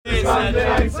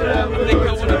think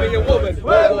I want to be a woman. So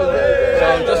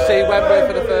I've just seen Wembley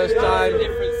for the first time,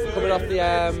 coming off the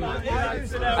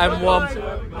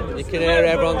M1. You can hear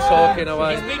everyone talking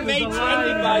away. It's been made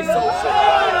trending by social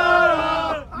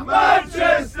media.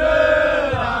 Manchester!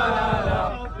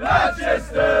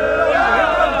 Manchester!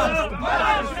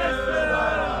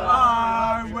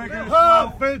 I'm Wigan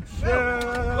Hertfordshire!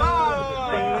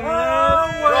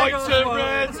 Brighton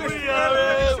Reds, we are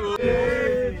it!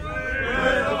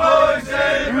 We're the boys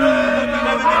in red!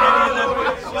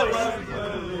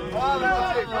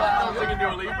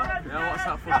 What's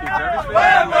that fucking service?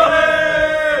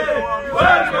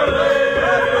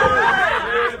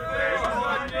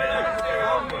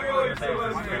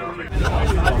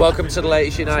 Welcome to the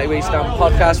latest United We Stand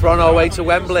podcast. We're on our way to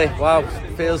Wembley. Wow,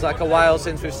 feels like a while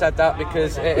since we've said that,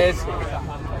 because it is.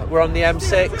 We're on the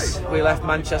M6. We left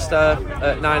Manchester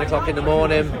at 9 o'clock in the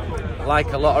morning.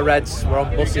 Like a lot of Reds, we're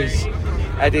on buses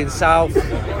heading south,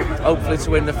 hopefully to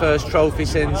win the first trophy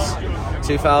since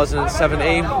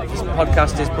 2017. This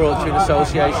podcast is brought to you in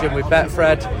association with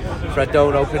Betfred.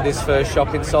 Fredone opened his first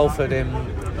shop in Salford in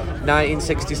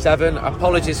 1967.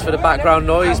 Apologies for the background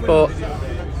noise, but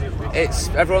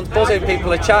everyone's buzzing.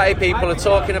 People are chatting, people are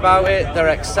talking about it, they're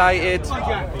excited.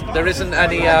 There isn't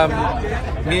any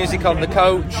music on the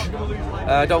coach.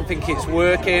 I don't think it's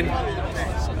working.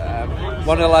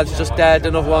 One of the lads just dared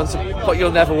another one to put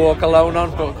 "You'll Never Walk Alone"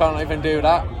 on, but can't even do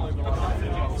that.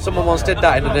 Someone once did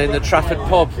that in the Trafford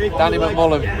pub, Danny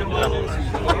McMullen.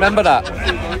 Remember that?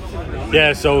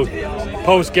 Yeah, so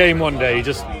post-game one day, he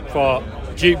just thought,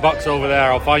 jukebox over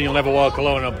there, I'll find "You'll Never Walk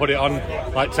Alone," and put it on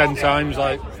like 10 times,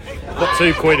 like put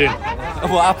 £2 in.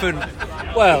 What happened?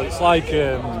 Well, it's like,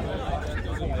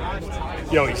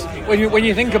 when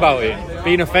you think about it,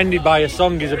 being offended by a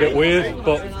song is a bit weird,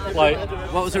 but like...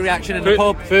 What was the reaction in the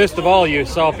pub? First of all, you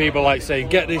saw people like saying,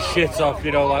 "Get this shit off,"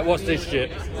 like, what's this shit?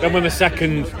 Then when the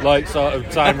second sort of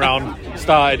time round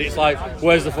started, it's like,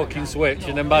 where's the fucking switch?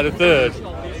 And then by the third,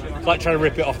 it's like trying to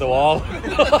rip it off the wall.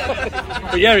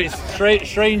 But yeah, it's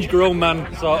strange grown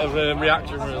man sort of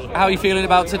reaction, really. How are you feeling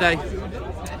about today?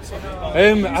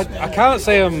 I can't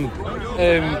say I'm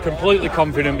completely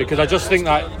confident, because I just think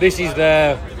that this is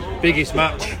their biggest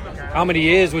match. How many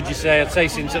years would you say? I'd say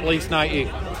since at least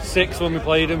 96 when we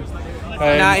played them.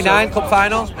 99 Cup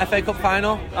final, FA Cup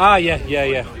final. Yeah.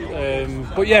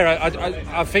 But yeah,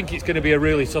 I think it's going to be a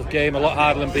really tough game, a lot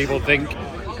harder than people think.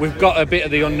 We've got a bit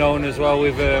of the unknown as well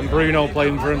with Bruno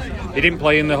playing for him. He didn't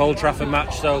play in the whole Trafford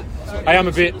match, so I am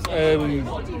a bit...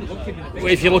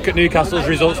 if you look at Newcastle's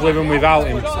results with and without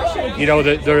him,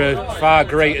 that they're a far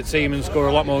greater team and score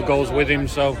a lot more goals with him,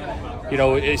 so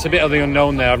it's a bit of the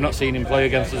unknown there. I've not seen him play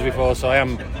against us before, so I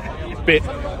am a bit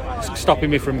stopping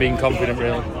me from being confident,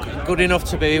 really. Good enough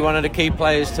to be one of the key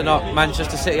players to knock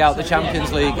Manchester City out the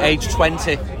Champions League, age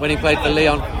 20, when he played for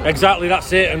Lyon. Exactly,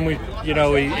 that's it. And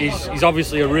he's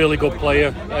obviously a really good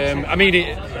player. I'm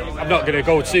not going to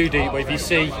go too deep, but if you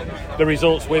see the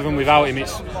results with and without him,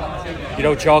 it's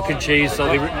chalk and cheese. So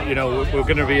we're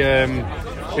going to be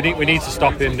we need to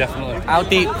stop him, definitely. How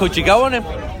deep could you go on him?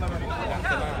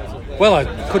 Well, I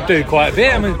could do quite a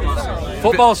bit.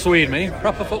 Football Swede,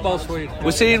 proper football Swede.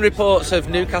 We're seeing reports of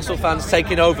Newcastle fans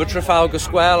taking over Trafalgar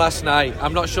Square last night.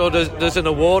 I'm not sure there's an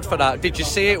award for that. Did you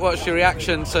see it? What's your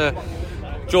reaction to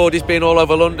Geordie's being all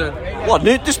over London? What,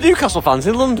 just Newcastle fans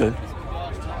in London?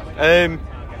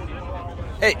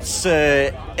 It's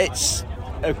a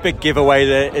big giveaway,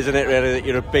 there, isn't it, really, that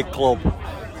you're a big club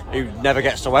who never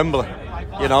gets to Wembley,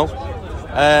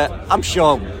 I'm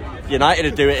sure United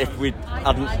would do it if we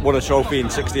hadn't won a trophy in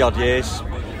 60 odd years.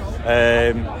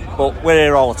 But we're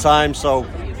here all the time, so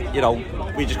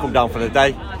we just come down for the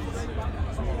day.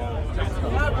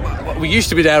 We used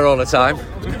to be there all the time.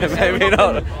 Maybe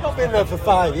not. I've been there for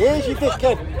 5 years, you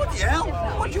dickhead. What the hell?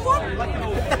 What do you want?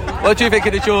 What do you think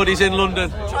of the Geordies in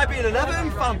London? Try being an Everton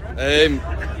fan.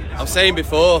 I was saying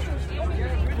before,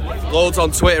 loads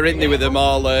on Twitter, isn't there, with them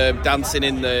all dancing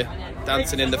in the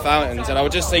fountains, and I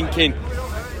was just thinking,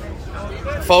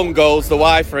 phone goes, the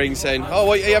wife rings saying, "Oh,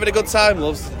 what, are you having a good time,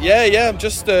 loves?" Yeah, I'm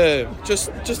just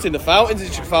in the fountains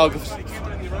in Trafalgar,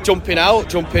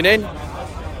 jumping in.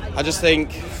 I just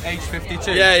think, age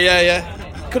 52. Yeah.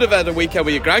 Could have had a weekend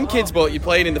with your grandkids, but you're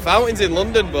playing in the fountains in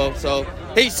London, but so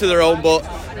each to their own, but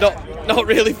not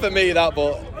really for me that.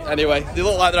 But anyway, they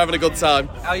look like they're having a good time.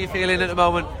 How are you feeling at the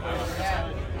moment?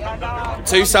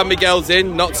 2 San Miguel's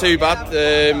in, not too bad.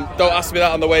 Don't ask me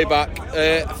that on the way back.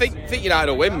 I think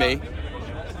United will win me.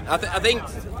 I think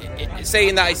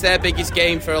saying that it's their biggest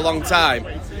game for a long time,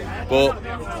 but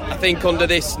I think under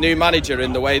this new manager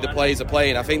and the way the players are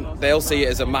playing, I think they'll see it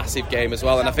as a massive game as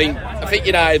well. And I think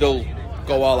United will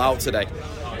go all out today.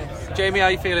 Jamie, how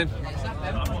are you feeling?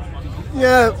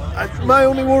 Yeah, my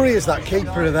only worry is that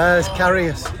keeper of theirs,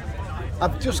 Carrius.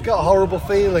 I've just got a horrible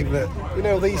feeling that, you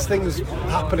know, these things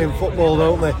happen in football,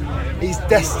 don't they? He's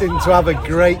destined to have a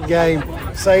great game,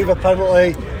 save a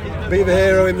penalty, be the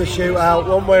hero in the shootout,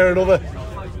 one way or another.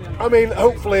 I mean,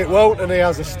 hopefully it won't, and he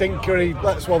has a stinker, he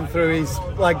lets one through his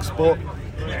legs, but,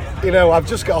 you know, I've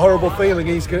just got a horrible feeling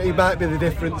he might be the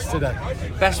difference today.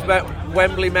 Best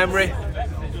Wembley memory?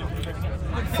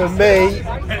 For me,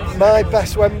 my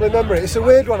best Wembley memory, it's a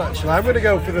weird one actually. I'm going to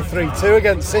go for the 3-2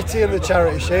 against City in the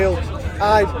Charity Shield.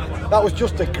 That was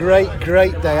just a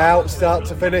great day out, start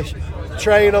to finish.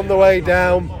 Train on the way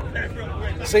down,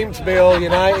 seemed to be all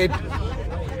United,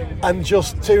 and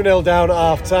just 2-0 down at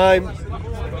half time.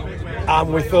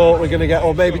 And we thought we're going to get,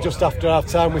 or maybe just after half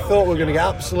time, we thought we were going to get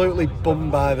absolutely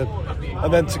bummed by them.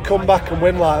 And then to come back and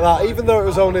win like that, even though it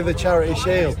was only the Charity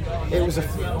Shield, it was a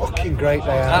fucking great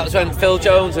day out. That was when Phil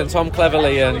Jones and Tom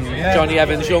Cleverley and Johnny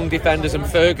Evans, young defenders, and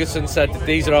Ferguson said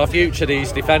these are our future,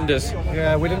 these defenders.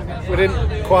 Yeah, we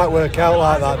didn't quite work out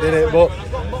like that, did it? But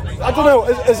I don't know.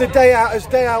 As day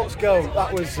outs go,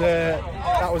 that was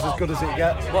as good as it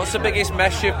gets. What's the biggest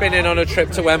mess you've been in on a trip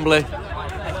to Wembley?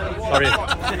 Sorry.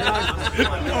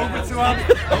 Over to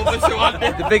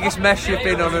Andy. The biggest mess you've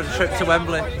been on a trip to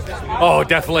Wembley? Oh,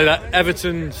 definitely that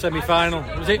Everton semi-final.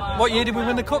 Was it? What year did we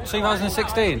win the cup?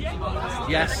 2016.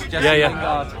 Yes. Jesse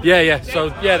Lingard. Yeah. So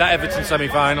that Everton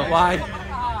semi-final. Why?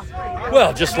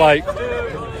 Well, just like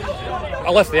I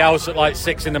left the house at like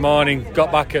 6 in the morning,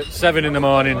 got back at 7 in the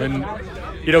morning, and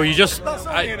you know, you just. That's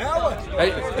only an hour.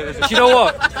 Do you know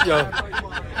what? You know,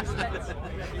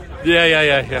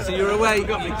 Yeah. So you're away.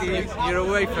 You're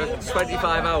away for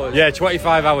 25 hours. Yeah,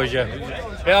 25 hours. Yeah,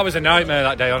 that was a nightmare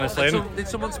that day, honestly. Did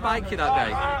someone spike you that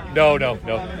day? No.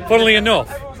 Funnily enough,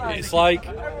 it's like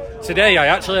today I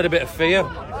actually had a bit of fear,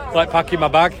 like packing my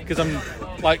bag, because I'm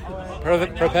like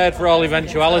prepared for all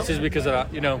eventualities because of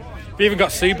that. You know, I've even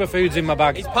got superfoods in my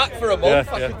bag. He's packed for a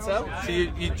month, I can tell. So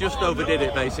you just overdid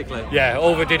it, basically. Yeah,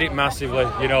 overdid it massively.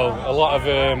 You know, a lot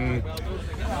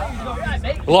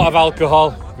of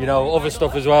alcohol, you know, other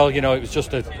stuff as well. You know, it was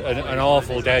just an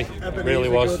awful day. It really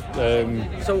was.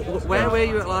 So where were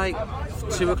you at like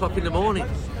 2 o'clock in the morning?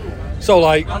 So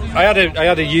like I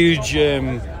had a huge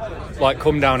like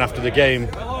come down after the game,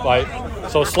 like,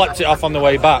 so I slept it off on the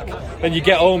way back. Then you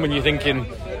get home and you're thinking,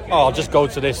 oh, I'll just go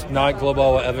to this nightclub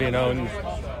or whatever, you know. And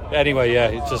anyway, yeah,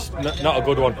 it's just not a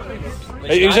good one.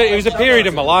 It was a period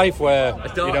of my life where A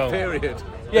dark you know, period.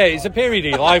 yeah, it's a period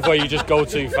of your life where you just go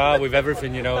too far with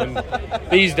everything, you know. And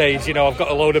these days, you know, I've got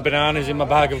a load of bananas in my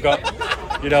bag. I've got,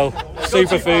 you know,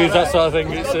 superfoods, that sort of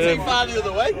thing. It's Too far the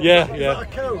other way. yeah.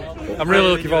 I'm really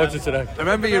looking forward to today. I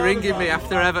remember you ringing me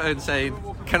after Everton saying,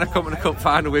 "Can I come to the cup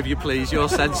final with you, please? You're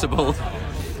sensible."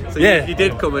 So Yeah. you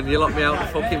did come and you locked me out the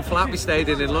fucking flat we stayed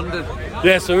in London.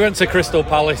 Yeah, so we went to Crystal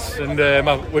Palace, and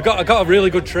I got a really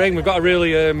good train. We've got a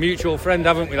really mutual friend,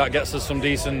 haven't we, that gets us some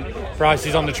decent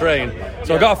prices on the train.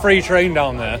 So I got a free train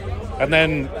down there, and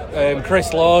then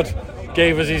Chris Lord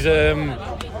gave us his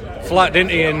flat,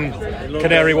 didn't he, in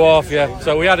Canary Wharf? Yeah.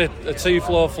 So we had a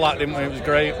 2-floor flat, didn't we? It was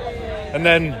great. And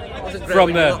then Wasn't great from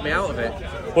when there, you locked me out of it.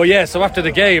 well, yeah. So after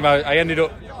the game, I ended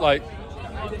up like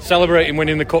celebrating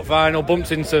winning the cup final.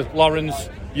 Bumped into Lawrence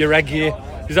Uregui.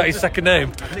 Is that his second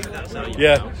name? I think that's how you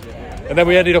Yeah. And then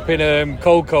we ended up in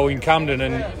Coco in Camden,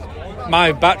 and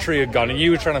my battery had gone, and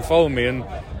you were trying to phone me, and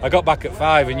I got back at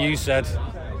 5, and you said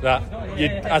that you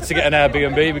had to get an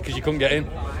Airbnb because you couldn't get in.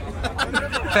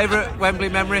 Favourite Wembley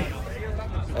memory?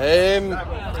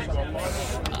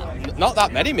 Not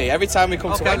that many, mate. Every time we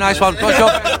come to Okay, Wembley. nice one. What's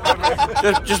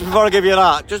up? Just before I give you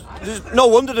that, there's no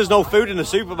wonder there's no food in the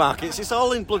supermarkets. It's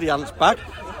all in bloody Ant's bag.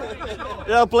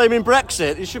 You know, blaming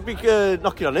Brexit. He should be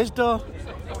knocking on his door.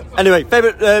 Anyway,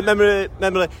 favourite memory.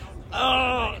 Wembley.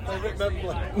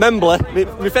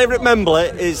 My favourite Wembley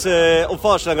is,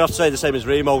 unfortunately, I'm going to have to say the same as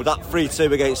Remo. That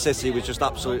 3-2 against City was just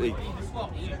absolutely.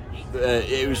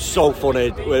 It was so funny.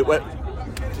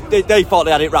 They thought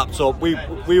they had it wrapped up. We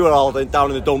were all down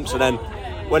in the dumps, and then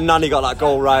when Nani got that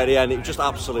goal right at the end, it was just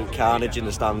absolute carnage in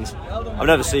the stands. I've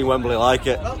never seen Wembley like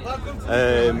it.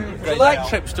 Do you like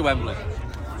trips to Wembley?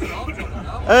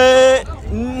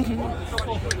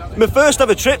 My first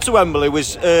ever trip to Wembley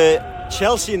was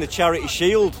Chelsea in the Charity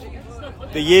Shield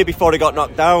the year before they got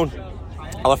knocked down.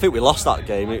 I think we lost that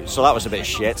game, so that was a bit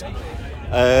shit.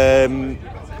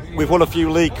 We've won a few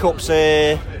League Cups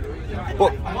here,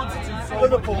 but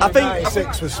Liverpool I think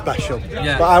 96 was special,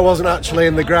 Yeah. but I wasn't actually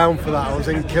in the ground for that. I was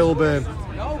in Kilburn,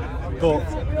 but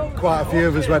quite a few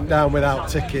of us went down without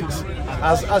tickets.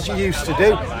 as you used to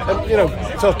do.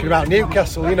 And talking about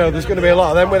Newcastle, there's going to be a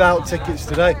lot of them without tickets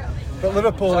today. But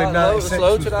Liverpool in '96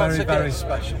 was very, very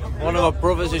special. One of my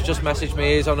brothers has just messaged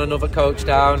me. He's on another coach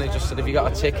down. He just said, "Have you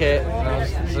got a ticket?"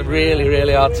 It's a really,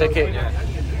 really hard ticket.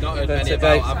 Not heard any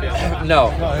about, have you? No.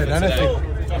 Not heard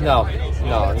anything. No.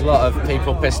 A lot of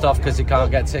people pissed off because they can't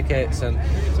get tickets. And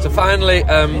so finally,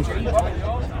 who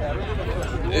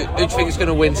do you think is going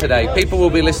to win today? People will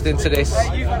be listening to this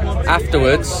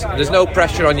afterwards. There's no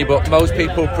pressure on you, but most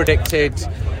people predicted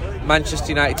Manchester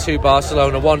United 2,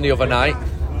 Barcelona 1 the other night.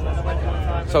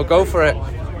 So go for it.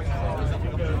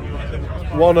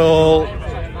 1-1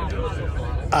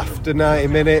 after 90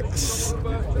 minutes.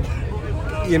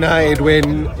 United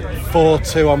win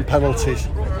 4-2 on penalties.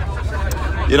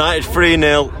 United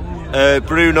 3-0.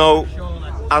 Bruno,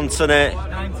 Antony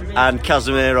and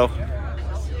Casemiro.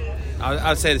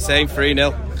 I'd say the same,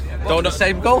 3-0. Don't the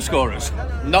same goal scorers?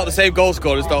 Not the same goal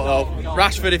scorers, don't know.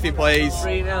 Rashford if he plays.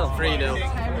 3-0. 3-0.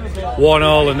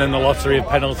 1-1 and then the lottery of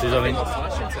penalties, I think.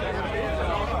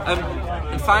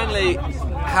 And finally,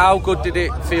 how good did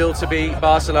it feel to beat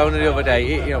Barcelona the other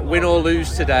day? Win or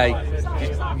lose today,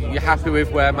 you're happy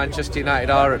with where Manchester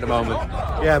United are at the moment?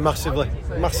 Yeah, massively.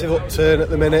 Massive upturn at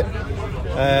the minute.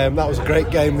 That was a great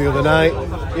game the other night.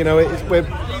 We're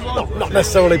not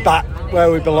necessarily back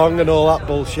where we belong and all that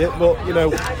bullshit, but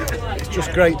it's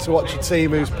just great to watch a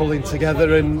team who's pulling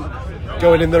together and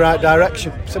going in the right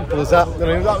direction. Simple as that.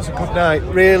 That was a good night.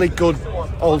 Really good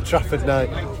Old Trafford night.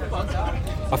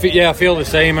 I feel the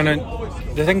same. And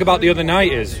the thing about the other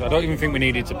night is, I don't even think we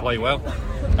needed to play well.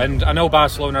 And I know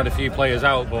Barcelona had a few players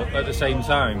out, but at the same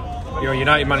time,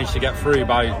 United managed to get through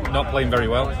by not playing very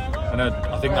well. And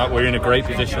I think that we're in a great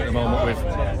position at the moment with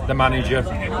the manager.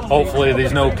 Hopefully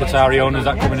there's no Qatari owners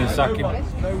that come in and sack him.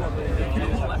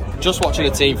 Just watching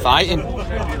a team fighting,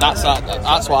 that's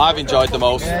what I've enjoyed the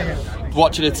most.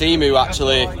 Watching a team who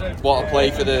actually want to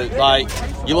play for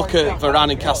you look at Varane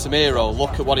and Casemiro,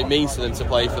 look at what it means to them to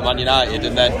play for Man United,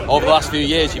 and then over the last few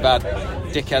years you've had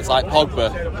dickheads like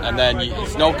Pogba, and then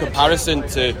it's no comparison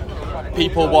to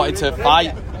people wanting to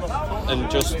fight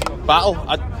and just battle.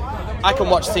 I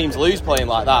can watch teams lose playing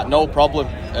like that, no problem,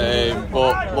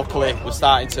 but luckily we're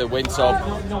starting to win, so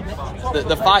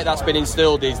the fight that's been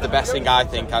instilled is the best thing, I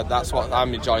think. That's what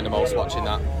I'm enjoying the most, watching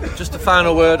that. Just a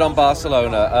final word on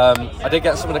Barcelona. I did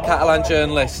get some of the Catalan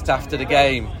journalists after the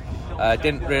game.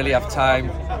 Didn't really have time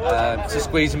to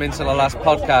squeeze them into the last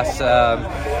podcast,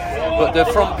 but the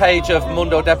front page of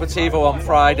Mundo Deportivo on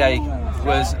Friday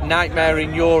was "Nightmare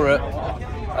in Europe.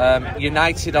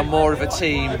 United are more of a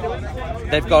team.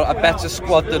 They've got a better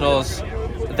squad than us.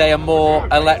 They are more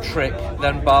electric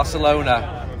than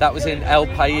Barcelona." That was in El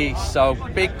País. So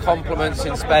big compliments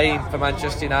in Spain for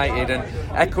Manchester United, and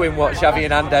echoing what Xavi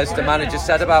Hernandez, the manager,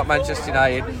 said about Manchester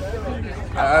United.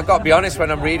 I've got to be honest, when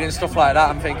I'm reading stuff like that,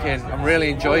 I'm thinking I'm really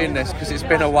enjoying this because it's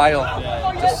been a while.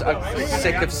 Just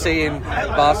sick of seeing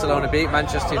Barcelona beat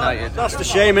Manchester United. That's the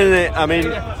shame, isn't it? I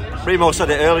mean, Remo said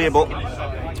it earlier, but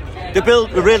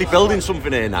we're really building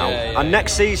something here now. Yeah. And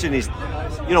next season is,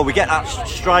 we get that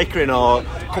striker in or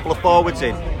a couple of forwards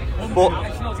in, but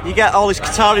you get all this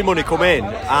Qatari money come in,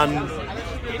 and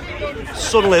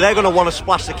suddenly they're going to want to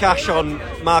splash the cash on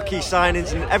marquee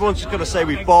signings, and everyone's just going to say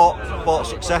we've bought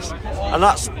success, and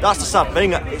that's the sad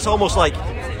thing. It's almost like,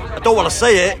 I don't want to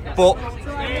say it, but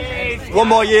one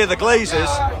more year of the Glazers,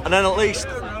 and then at least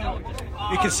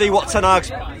you can see what Ten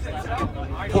Hag's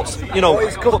put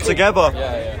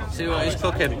together. See what he's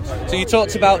cooking. So you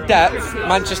talked about depth.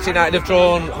 Manchester United have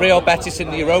drawn Real Betis in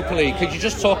the Europa League. Could you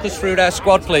just talk us through their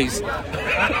squad, please?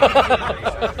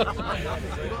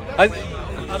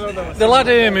 The lad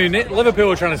here, Liverpool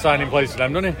were trying to sign in place for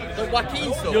them, don't he?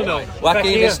 Joaquin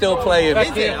is still playing.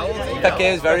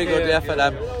 Fekir is very good, for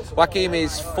them. Joaquin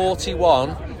is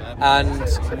 41 and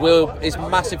is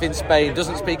massive in Spain.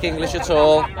 Doesn't speak English at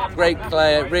all. Great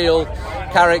player, real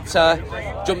character.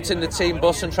 Jumped in the team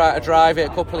bus and tried to drive it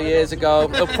a couple of years ago.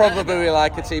 He'll probably be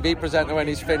like a TV presenter when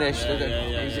he's finished.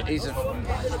 He's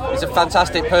a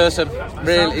fantastic person.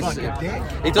 Really,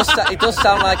 he does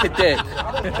sound like a dick.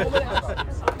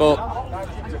 But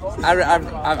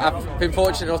I've been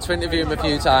fortunate enough to interview him a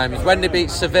few times. When they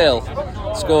beat Seville,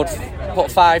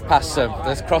 put 5 past them,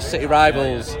 the cross-city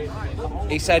rivals.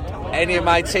 He said, any of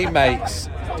my teammates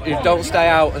who don't stay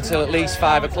out until at least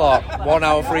 5 o'clock, 1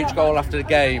 hour for each goal after the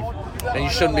game, then you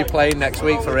shouldn't be playing next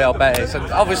week for Real Betis. And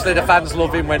obviously the fans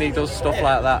love him when he does stuff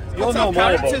like that. You'll know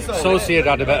more, but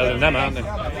Sociedad are better than them, aren't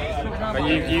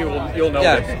they? You'll know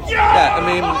this. Yeah, I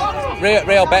mean,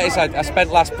 Real Betis, I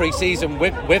spent last pre-season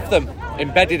with them,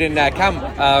 embedded in their camp.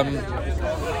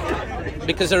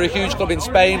 because they're a huge club in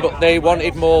Spain, but they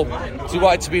wanted more. They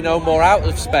wanted to be known more out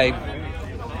of Spain,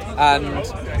 and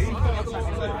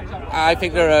I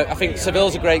think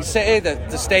Seville's a great city.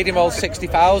 The stadium holds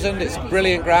 60,000. It's a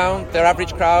brilliant ground. Their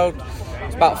average crowd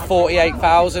is about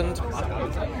 48,000.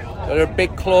 They're a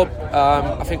big club.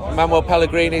 I think Manuel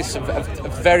Pellegrini's a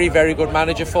very, very good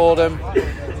manager for them.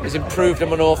 He's improved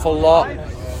them an awful lot.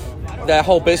 Their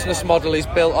whole business model is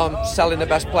built on selling the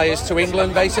best players to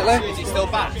England, basically. Is he still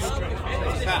Basque?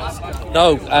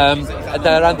 No,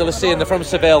 they're Andalusian. They're from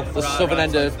Seville, the southern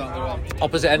end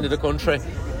opposite end of the country.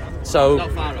 So,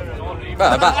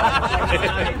 well,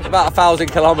 about 1,000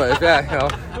 kilometres. Yeah, you know,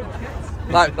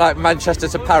 like Manchester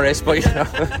to Paris, but you know,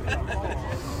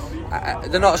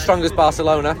 they're not as strong as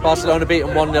Barcelona. Barcelona beat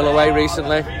them 1-0 away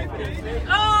recently.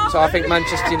 So I think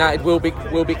Manchester United will be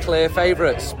clear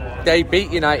favourites. They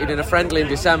beat United in a friendly in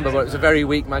December, but it was a very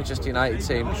weak Manchester United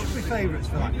team. Should be favourites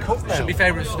for that cup now. Should be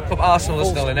favourites for the cup. Arsenal are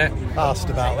still in it. Asked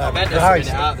about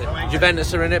that.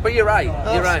 Juventus are in it, but you're right.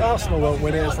 You're right. Arsenal won't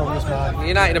win it as long as mine.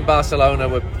 United and Barcelona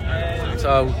were.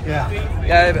 So Yeah.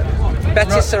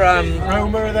 Betis are.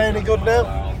 Roma, are they any good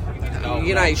now?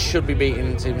 United should be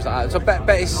beating teams like that. So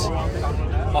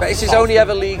Betis' only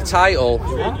ever league title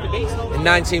in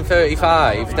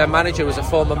 1935. Their manager was a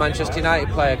former Manchester United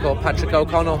player called Patrick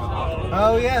O'Connell.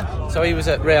 Oh yeah. So he was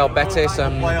at Real Betis.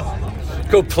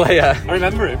 Good player. I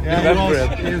remember him.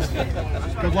 Yeah, he was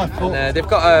good left foot. And, they've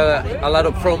got a lad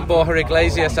up front, Borja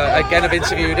Iglesias. Again, I've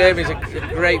interviewed him. He's a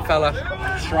great fella.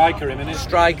 Striker, him, isn't he?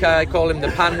 Striker. I call him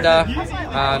the Panda.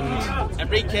 And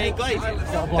Enrique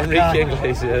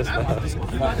Iglesias.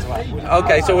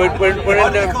 Okay, so we're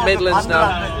in the Midlands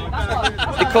now.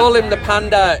 They call him the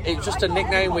Panda. It's just a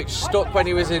nickname which stuck when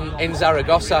he was in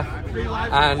Zaragoza.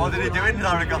 And What did he do in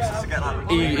Zaragoza to get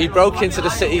that? he broke into the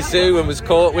city zoo and was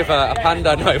caught with a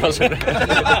panda. No, he wasn't.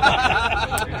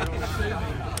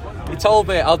 He told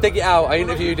me, I'll dig it out. I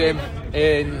interviewed him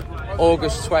in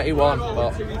August 21.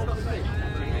 But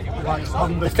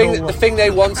the thing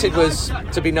they wanted was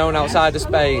to be known outside of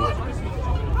Spain,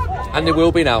 and they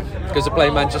will be now because they're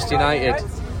playing Manchester United.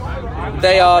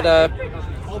 They are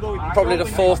probably the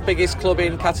fourth biggest club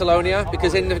in Catalonia,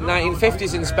 because in the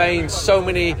 1950s in Spain, so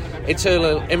many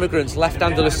internal immigrants left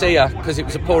Andalusia because it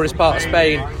was the poorest part of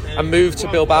Spain and moved to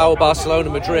Bilbao, Barcelona,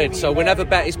 Madrid. So whenever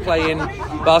Betis play in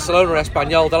Barcelona or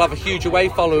Espanyol, they'll have a huge away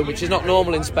following, which is not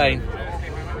normal in Spain.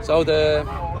 So they're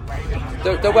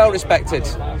well respected,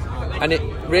 and it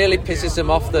really pisses them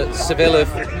off that Seville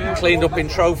have cleaned up in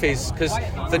trophies, because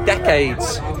for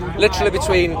decades, literally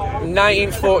between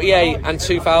 1948 and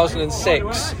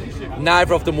 2006,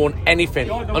 neither of them won anything,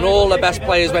 and all the best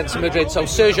players went to Madrid. So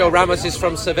Sergio Ramos is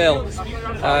from Seville,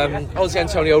 Jose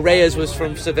Antonio Reyes was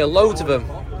from Seville, loads of them.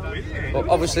 But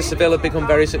obviously Seville have become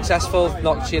very successful,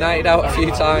 knocked United out a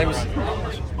few times,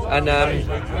 and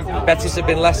Betis have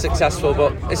been less successful,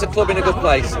 but it's a club in a good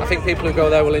place. I think people who go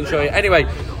there will enjoy it. Anyway,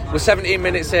 we're 17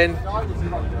 minutes in.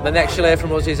 The next you'll hear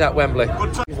from us is at Wembley.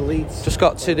 Just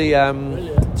got to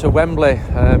to Wembley.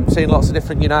 Seeing lots of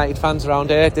different United fans around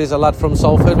here. There's a lad from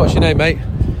Salford. What's your name, mate?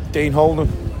 Dean Holden.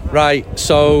 Right,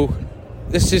 so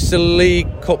this is the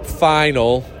League Cup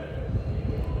final.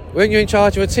 Weren't you in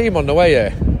charge of a team on the way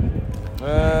here?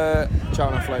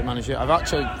 Charlton Athletic Manager. I've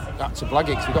actually had to blag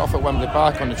it because we got off at Wembley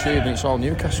Park on the tube and it's all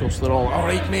Newcastle, so they're all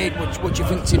right, mate, what do you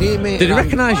think today, mate? Did he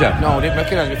recognise you? No, I didn't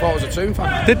recognise me. I thought I was a Toon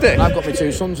fan. Did they? And I've got my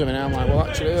two sons with me now. I'm like, well,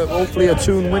 actually, hopefully a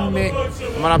Toon win, mate.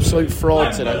 I'm an absolute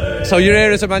fraud today. So you're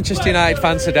here as a Manchester United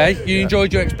fan today. You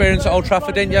enjoyed your experience at Old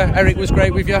Trafford, didn't you? Eric was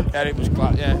great with you? Eric was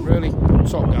glad, yeah, really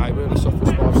top guy, really soft for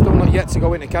sport. I've still not yet to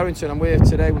go into Carrington. I'm here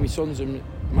today with my sons and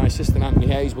my assistant Anthony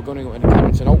Hayes. We're going to go into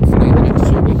Carrington hopefully in the next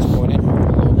 2 weeks going in.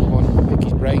 Pick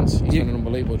his brains. He's done an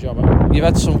unbelievable job. You've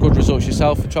had some good results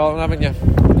yourself for Charlton, haven't you?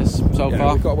 So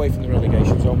far. We've got away from the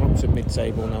relegation zone. We're up to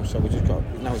mid-table now, so we just got.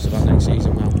 Now it's about next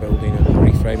season. Now building and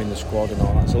reframing the squad and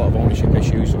all that. It's a lot of ownership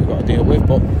issues that we've got to deal with,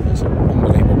 but it's an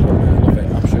unbelievable club. I love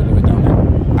it. Absolutely love it down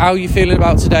there. How are you feeling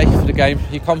about today for the game?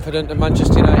 Are you confident that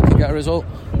Manchester United can get a result?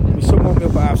 Someone woke me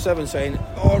up at 7:30 saying,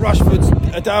 "Oh, Rashford's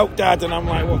a doubt, Dad," and I'm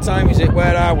like, "What time is it?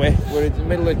 Where are we?" We're in the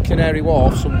middle of Canary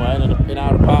Wharf somewhere in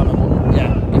our apartment. But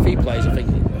yeah, if he plays, I think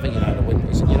United will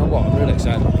win. You know what? I'm really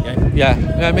excited about the game. Yeah,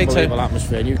 me too. Unbelievable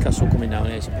atmosphere. Newcastle coming down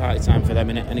here. It's a party time for them,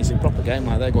 innit? And it's a proper game.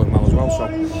 Like they're going well as well. So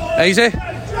easy.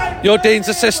 You're Dean's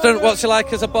assistant. What's he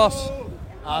like as a boss?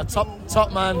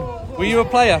 Top man. Were you a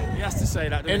player? He has to say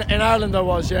that. In Ireland, I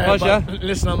was, yeah. Was ya?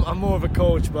 Listen, I'm more of a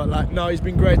coach, but no, he's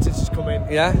been great since he's come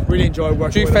in. Yeah. Really enjoyed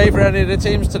working. Do you with him. favour any of the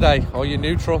teams today, or are you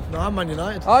neutral? No, I'm Man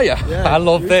United. Oh yeah. I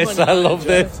love Who's this. Man I United, love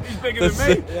yeah. this. He's bigger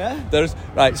than me. Yeah.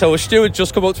 Right. So a steward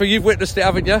just come up to me. You've witnessed it,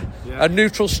 haven't you? Yeah. A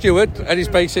neutral steward, and he's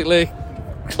basically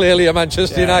clearly a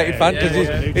Manchester United fan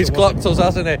because he's clocked us,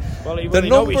 hasn't he? Well, he The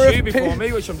know number his of shoe before people.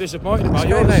 me, which I'm disappointed about. Hey,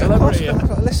 You're a mate, of course,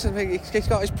 celebrity. listen, mate, he's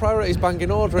got his priorities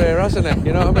banging order here, hasn't he?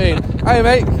 You know what I mean? Hey,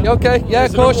 mate, you okay? Yeah,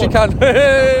 of course you can.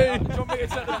 Hey! Do you want me to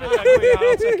take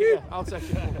the video? I'll take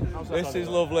it. This is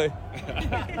lovely.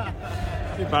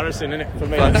 Embarrassing, isn't it, for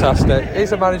me? Fantastic.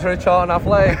 He's a manager of Charlton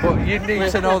Athletic, but you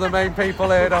need to know the main people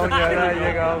here, don't you? There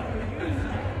you go.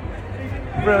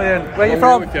 Brilliant. Where are you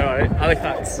from?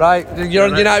 Halifax. Right, you're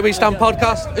on United We Stand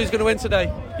podcast. Who's going to win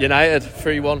today? United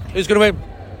 3-1. Who's going to win?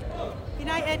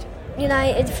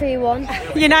 United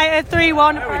 3-1. United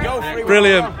 3-1. There we go.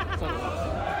 Brilliant.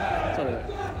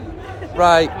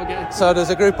 Right, so there's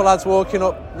a group of lads walking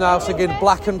up now singing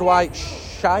Black and White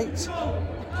Shite,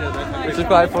 which is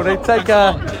quite funny. Take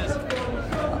care.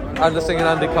 And they're singing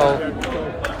Andy Cole.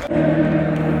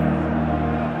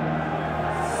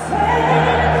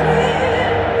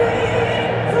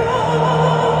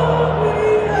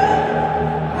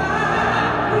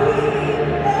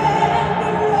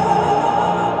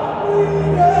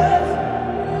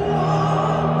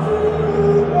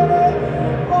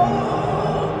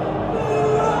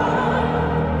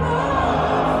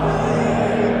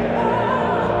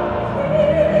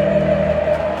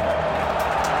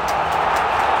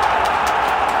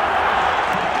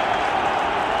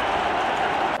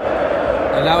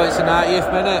 And now it's the 90th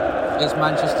minute. It's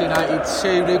Manchester United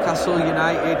 2, Newcastle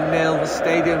United 0. The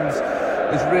stadium is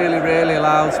really, really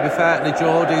loud. To be fair, the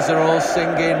Geordies are all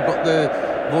singing, but the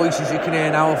voices you can hear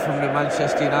now are from the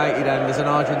Manchester United end. There's an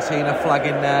Argentina flag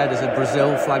in there, there's a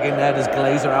Brazil flag in there, there's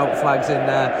Glazer out flags in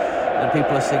there, and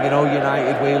people are singing, "Oh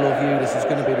United, we love you." This is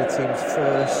going to be the team's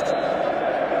first.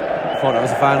 I thought that was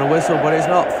the final whistle, but it's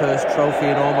not. First trophy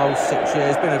in almost 6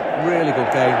 years. It's been a really good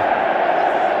game.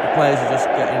 The players are just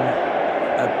getting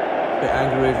a bit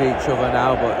angry with each other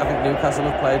now, but I think Newcastle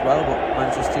have played well, but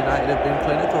Manchester United have been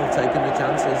clinical, taking the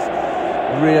chances,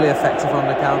 really effective on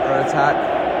the counter-attack.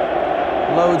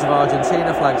 Loads of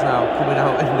Argentina flags now coming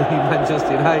out in the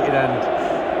Manchester United end.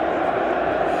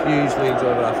 Hugely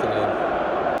enjoyable afternoon.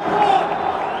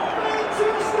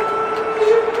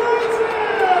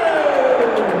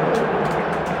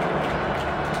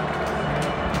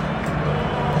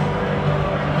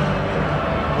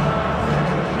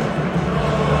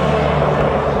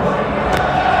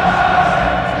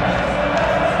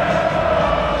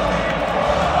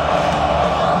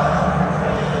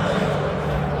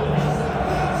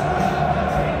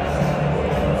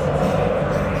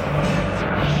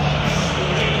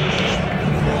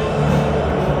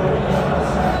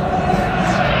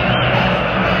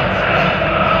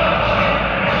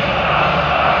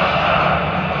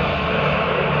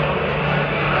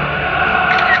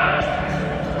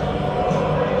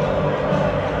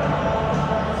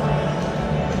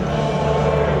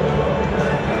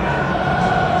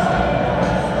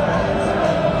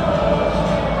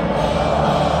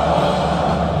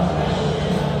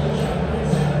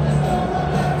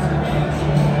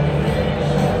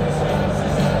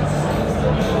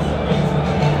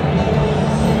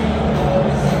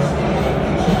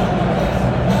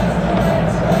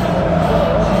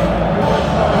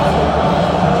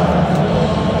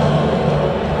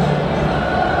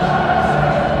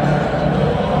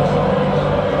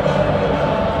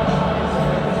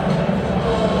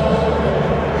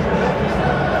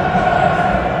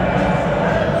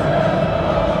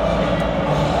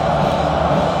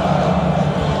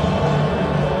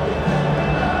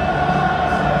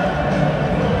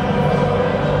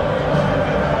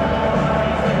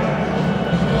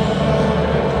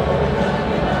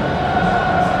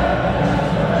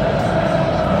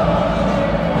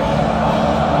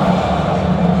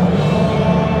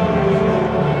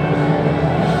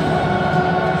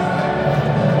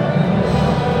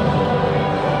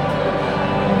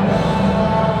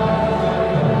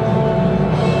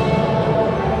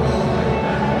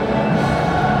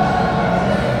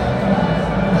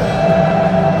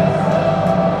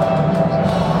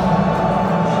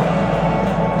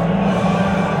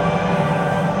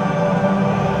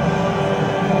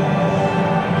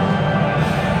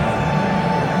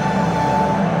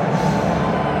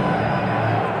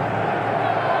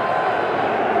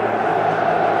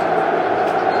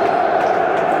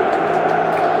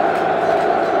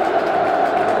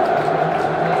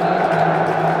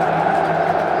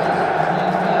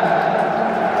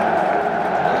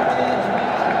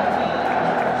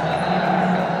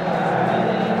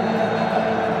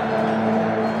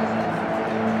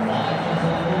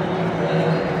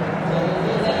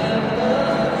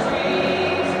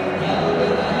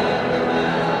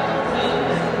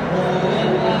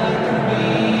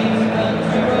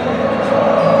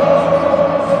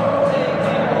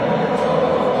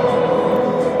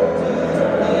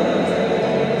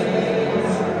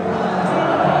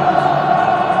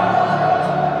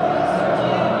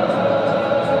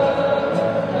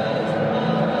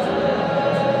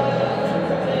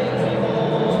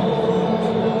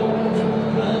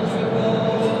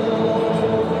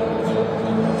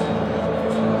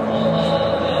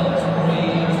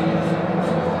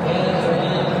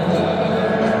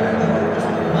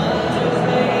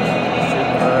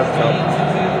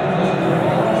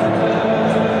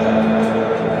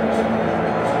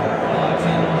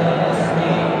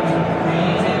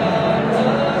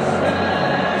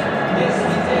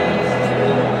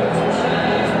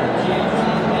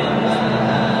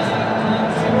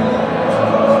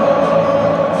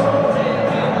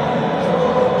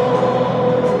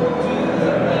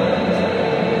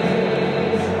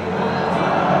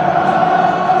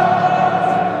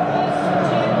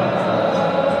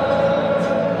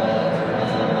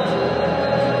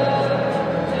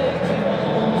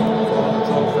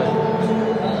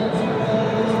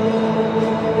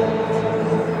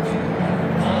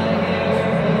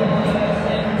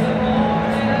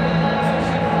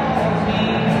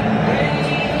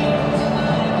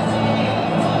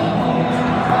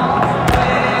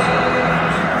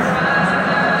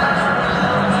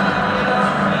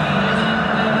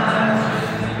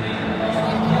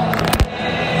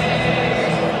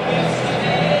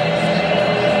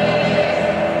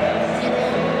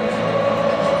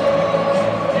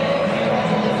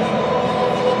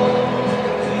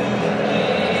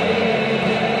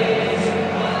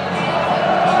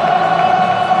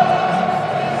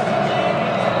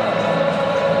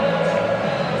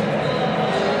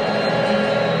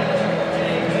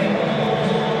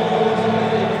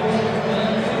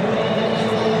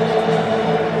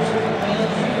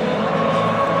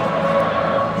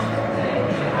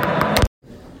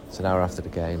 an hour after the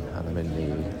game, and I'm in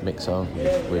the mix zone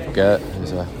with Gert,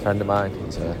 who's a friend of mine.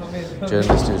 He's a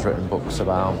journalist who's written books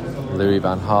about Louis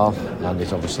van Gaal, and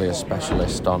he's obviously a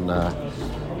specialist on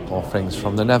all things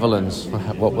from the Netherlands.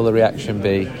 What will the reaction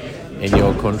be in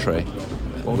your country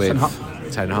with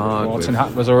Ten Hag? Well, Ten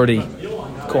Hag was already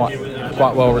quite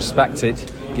well respected,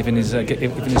 given his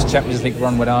Champions League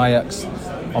run with Ajax.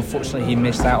 Unfortunately, he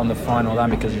missed out on the final then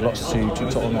because he lost to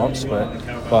Tottenham Hotspur.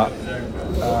 But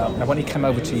when he came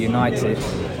over to United,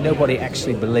 nobody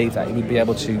actually believed that he would be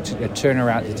able to turn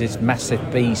around this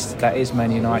massive beast that is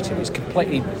Man United. It's a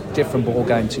completely different ball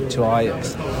game to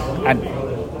Ajax. And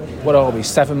what are we,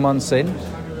 7 months in?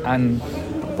 And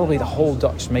probably the whole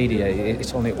Dutch media,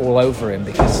 it's only all over him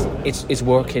because it's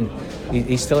working.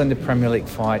 He's still in the Premier League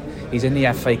fight. He's in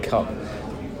the FA Cup.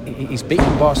 He's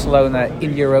beaten Barcelona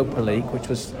in Europa League, which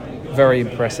was very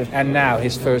impressive. And now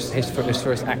his first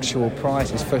actual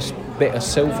prize, his first bit of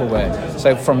silverware.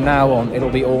 So from now on, it'll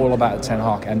be all about Ten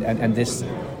Hag, and this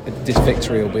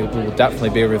victory will definitely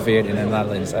be revered in the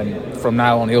Netherlands. And from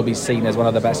now on, he'll be seen as one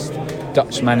of the best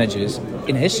Dutch managers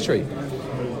in history.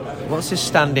 What's his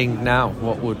standing now?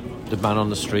 What would the man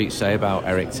on the street say about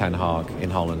Erik Ten Hag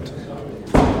in Holland?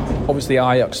 Obviously,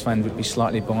 Ajax fans would be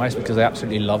slightly biased because they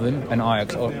absolutely love him, and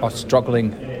Ajax are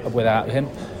struggling without him.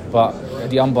 But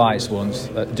the unbiased ones,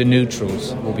 the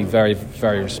neutrals, will be very,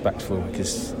 very respectful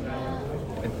because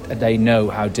they know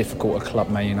how difficult a club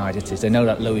Man United is. They know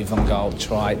that Louis van Gaal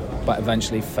tried but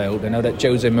eventually failed. They know that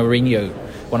Jose Mourinho,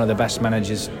 one of the best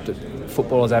managers that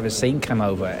football has ever seen, came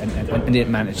over and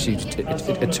didn't manage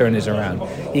to turn this around.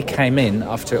 He came in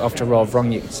after Ralf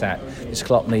Rangnick said his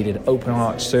club needed open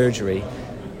heart surgery.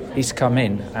 He's come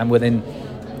in, and within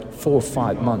 4 or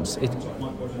 5 months,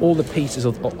 all the pieces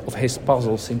of his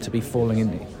puzzle seem to be falling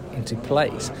into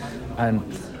place. And,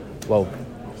 well,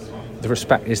 the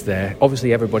respect is there.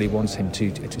 Obviously, everybody wants him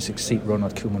to succeed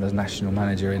Ronald Koeman as national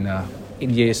manager in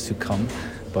years to come.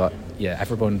 But, yeah,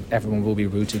 everyone will be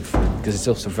rooting for him because it's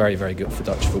also very, very good for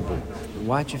Dutch football.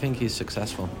 Why do you think he's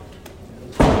successful?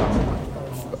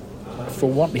 For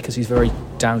one, because he's very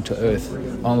down to earth.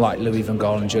 Unlike Louis van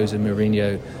Gaal and Jose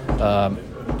Mourinho,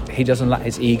 he doesn't let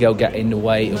his ego get in the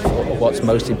way of what's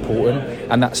most important,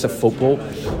 and that's the football.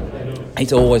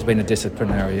 He's always been a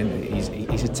disciplinarian.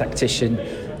 He's a tactician,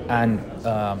 and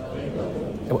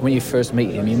when you first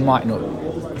meet him, you might not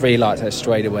realise that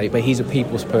straight away, but he's a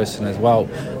people's person as well.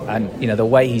 And the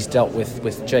way he's dealt with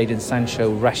Jadon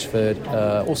Sancho,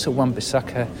 Rashford, also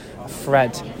Wan-Bissaka,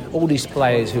 Fred, all these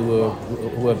players who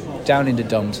were down in the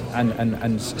dumps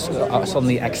and are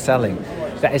suddenly excelling.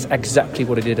 That is exactly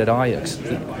what he did at Ajax.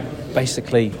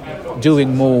 Basically,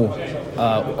 doing more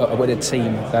with a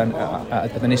team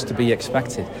than is to be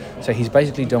expected. So he's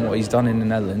basically done what he's done in the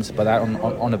Netherlands, but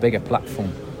on a bigger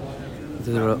platform.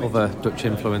 There are other Dutch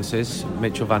influences.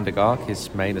 Mitchell van der Gaag,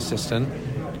 his main assistant.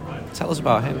 Tell us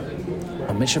about him.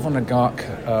 Mitchell van der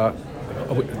Gaag,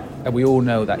 we all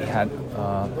know that he had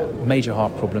major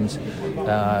heart problems.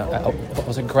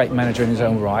 Was a great manager in his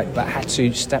own right, but had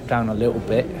to step down a little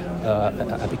bit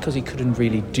because he couldn't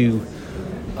really do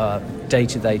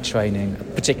day-to-day training,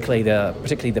 particularly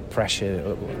the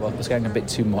pressure was getting a bit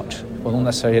too much. Well, not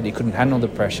necessarily that he couldn't handle the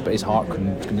pressure, but his heart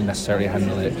couldn't necessarily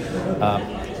handle it.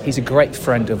 He's a great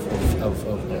friend of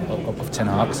Ten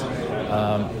Hag's.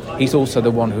 He's also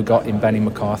the one who got in Benny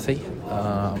McCarthy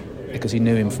because he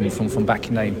knew him from back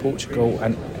in the day in Portugal,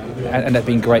 and they've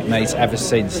been great mates ever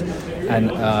since.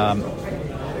 And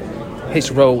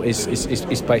his role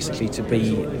is basically to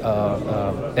be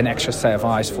an extra set of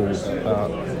eyes for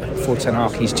Ten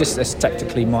Hag. He's just as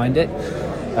tactically minded,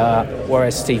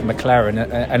 whereas Steve McLaren,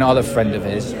 another friend of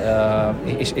his,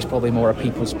 is probably more a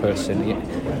people's person.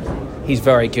 He's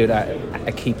very good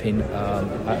at keeping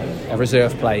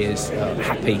reserve players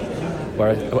happy,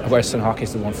 whereas Ten Hag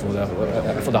is the one for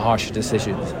the harsher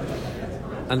decisions.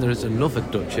 And there is another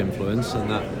Dutch influence, and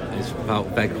that is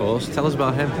Wout Weghorst. Tell us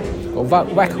about him. Well, Wout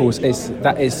Weghorst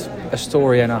is a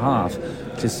story and a half,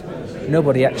 because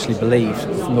nobody actually believed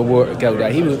from the word go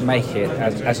that he would make it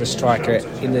as a striker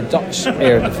in the Dutch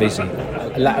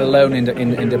Eredivisie, let alone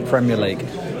in the Premier League.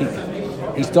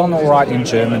 He's done all right in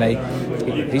Germany.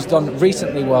 He's done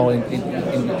recently well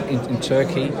in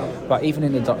Turkey, but even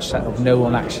in the Dutch setup, no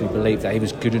one actually believed that he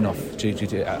was good enough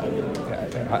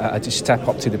to step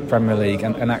up to the Premier League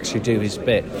and actually do his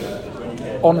bit.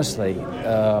 Honestly,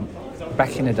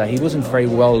 back in the day, he wasn't very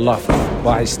well loved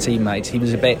by his teammates. He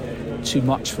was a bit too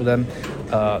much for them,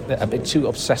 a bit too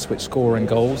obsessed with scoring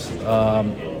goals.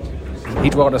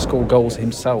 He'd rather score goals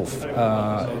himself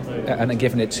and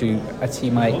giving it to a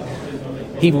teammate.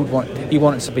 He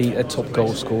wanted to be a top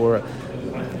goal scorer.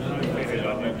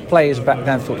 players back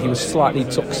then thought he was slightly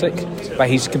toxic, but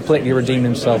he's completely redeemed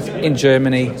himself in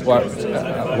Germany,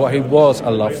 where he was a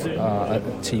love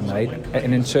teammate,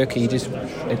 and in Turkey he did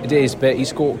his bit. He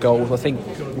scored goals. I think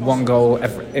 1 goal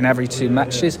in every 2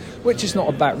 matches, which is not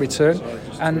a bad return.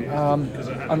 And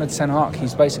under Ten Hag,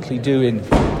 he's basically doing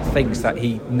things that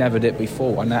he never did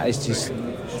before, and that is just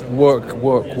work,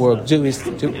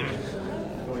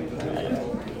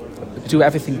 do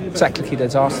everything technically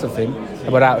that's asked of him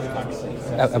without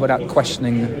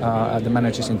questioning the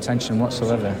manager's intention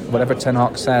whatsoever. Whatever Ten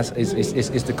Hag says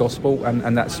is the gospel,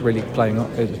 and that's really paying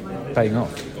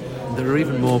off. There are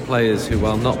even more players who,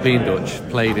 while not being Dutch,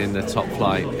 played in the top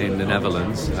flight in the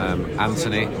Netherlands.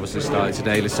 Anthony obviously started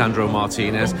today, Lisandro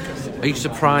Martinez. Are you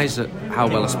surprised at how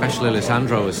well, especially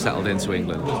Lisandro, has settled into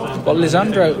England? Well,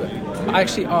 Lisandro, I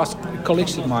actually asked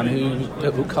colleagues of mine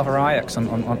who cover Ajax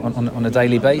on a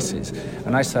daily basis,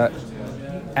 and I said,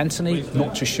 Anthony,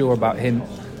 not too sure about him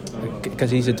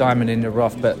because he's a diamond in the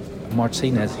rough, but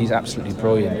Martinez, he's absolutely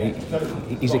brilliant.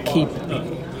 He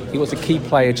was a key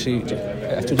player to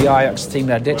the Ajax team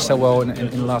that did so well in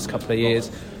the last couple of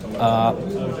years.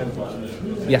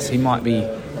 Yes, he might be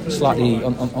slightly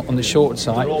on the short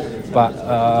side, but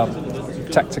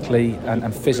tactically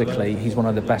and physically, he's one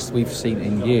of the best we've seen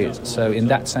in years. So in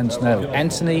that sense, no.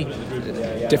 Anthony,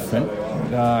 different,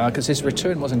 because his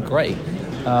return wasn't great.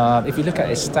 If you look at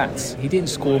his stats, he didn't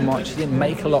score much, he didn't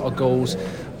make a lot of goals.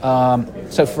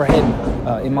 So for him,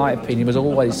 in my opinion, it was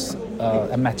always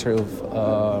a matter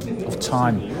of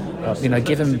time.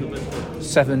 Give him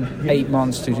 7-8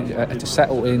 months to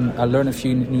settle in, learn a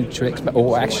few new tricks,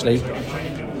 or actually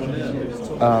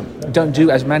don't do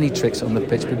as many tricks on the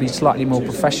pitch, but be slightly more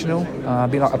professional,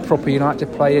 be like a proper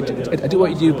United player, do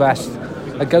what you do best,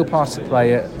 go past the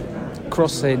player,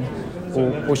 cross in,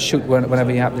 or shoot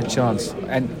whenever you have the chance.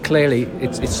 And clearly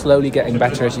it's slowly getting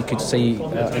better, as you could see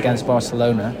against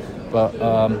Barcelona, but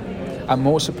I'm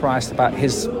more surprised about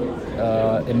his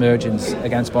emergence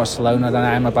against Barcelona than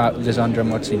I am about Lisandro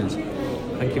Martinez.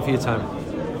 Thank you for your time.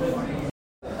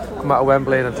 Come out of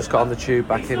Wembley and I've just got on the tube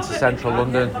back into central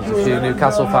London. There's a few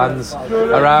Newcastle fans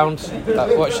around.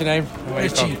 What's your name?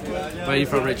 Richie. Where are you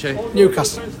from, Richie?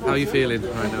 Newcastle. How are you feeling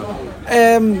right now?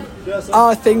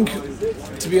 I think,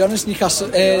 to be honest, Newcastle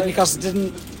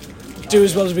didn't do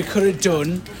as well as we could have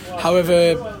done.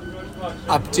 However,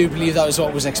 I do believe that was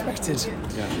what was expected.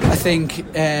 Yeah. I think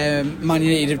Man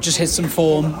United have just hit some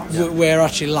form. We're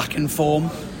actually lacking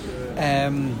form.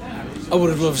 I would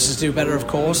have loved us to do better, of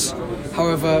course.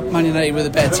 However, Man United were the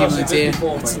better team on the day.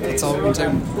 That's all we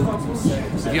can do.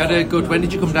 Have you had a good... When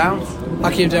did you come down?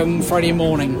 I came down Friday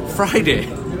morning. Friday?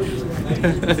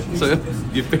 So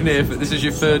you've been here, this is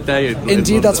your 3rd day in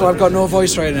Indeed, that's why I've got no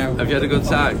voice right now. Have you had a good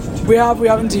time? We have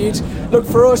indeed. Look,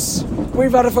 for us,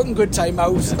 we've had a fucking good time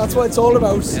out. That's what it's all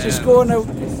about. Yeah. Just going out,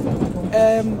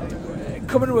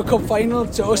 coming to a cup final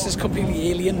to us is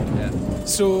completely alien. Yeah.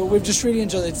 So we've just really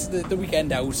enjoyed the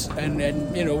weekend out, and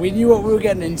we knew what we were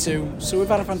getting into. So we've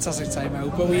had a fantastic time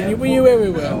out, but we knew where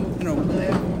we were.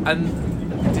 And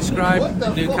describe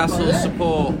Newcastle's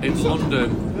support in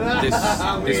London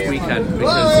this weekend,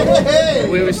 because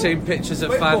we were seeing pictures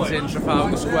of fans in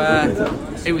Trafalgar Square.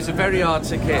 It was a very hard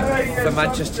ticket for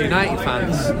Manchester United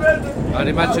fans. I'd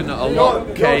imagine that a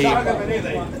lot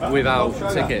came without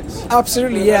tickets.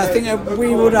 Absolutely, yeah. I think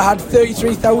we would have had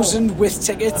 33,000 with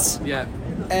tickets. Yeah.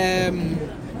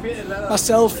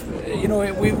 Myself,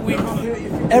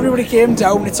 everybody came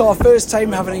down. It's our first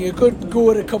time having a good go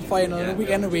at a cup final and a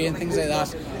weekend away and things like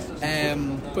that.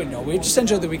 But no, we just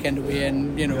enjoyed the weekend away,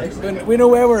 and we know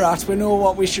where we're at. We know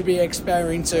what we should be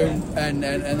aspiring to, and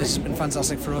this has been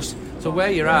fantastic for us. So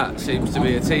where you're at seems to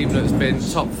be a team that's been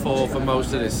top 4 for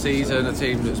most of this season, a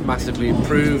team that's massively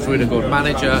improved with a good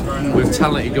manager, with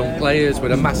talented young players,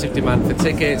 with a massive demand for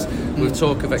tickets, with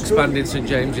talk of expanding St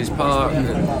James's Park.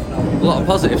 A lot of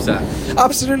positives there.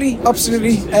 Absolutely.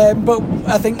 But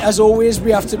I think, as always,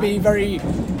 we have to be very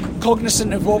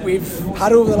cognizant of what we've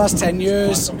had over the last 10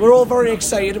 years. We're all very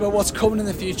excited about what's coming in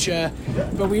the future,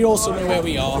 but we also know where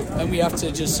we are, and we have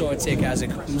to just sort of take it as it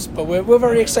comes. But we're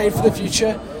very excited for the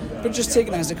future, but just take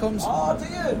it as it comes.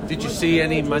 Did you see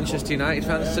any Manchester United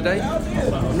fans today?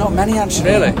 Not many, actually.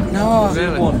 Really? No.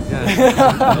 Really?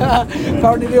 Yeah.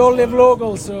 Apparently they all live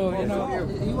local, so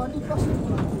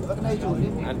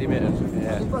Andy Mitten,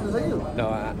 yeah. No,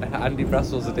 Andy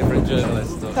Brassell's a different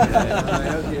journalist.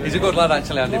 He's a good lad,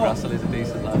 actually. Andy Brassell is a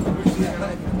decent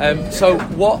lad. So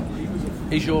what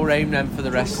is your aim then for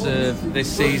the rest of this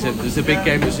season? There's a big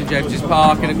game at St James's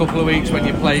Park in a couple of weeks when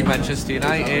you play Manchester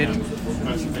United.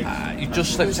 You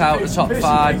just slipped out of the top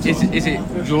 5. Is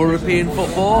it European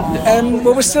football?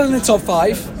 Well, we're still in the top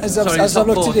 5 as I've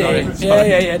looked today. Sorry.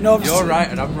 Yeah. No, you're right,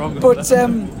 and I'm wrong. But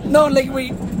no, like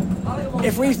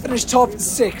if we finish top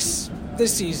 6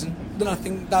 this season, then I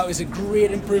think that was a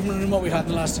great improvement on what we had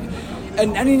in the last year.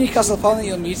 And any Newcastle fan that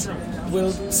you'll meet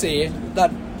will say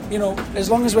that, you know, as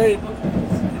long as we're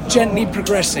gently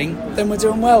progressing, then we're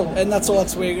doing well, and that's all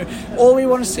we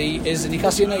want to see is a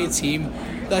Newcastle United team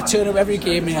that turn up every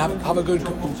game and have a good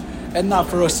goal, and that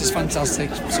for us is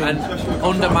fantastic. So, and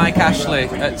under Mike Ashley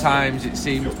at times it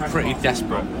seemed pretty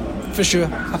desperate. For sure,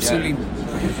 absolutely.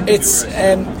 It's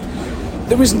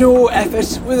there was no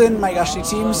effort within Mike Ashley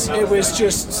teams. It was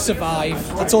just survive.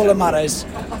 That's all that matters.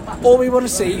 All we want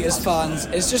to see as fans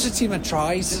is just a team that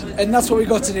tries, and that's what we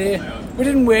got today. We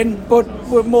didn't win, but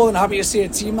we're more than happy to see a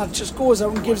team that just goes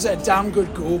out and gives it a damn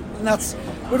good go. And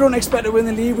we don't expect to win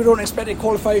the league, we don't expect to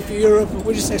qualify for Europe,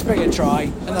 we just expect to try,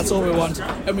 and that's all we want.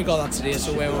 And we got that today,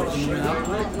 so we're working with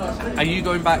that. Are you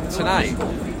going back tonight?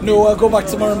 No, I'll go back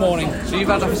tomorrow morning. So you've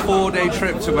had a 4-day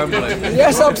trip to Wembley?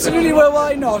 Yes, absolutely. Well,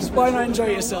 why not? Why not enjoy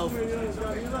yourself?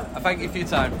 I thank you for your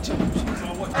time.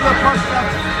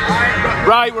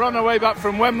 Right, we're on our way back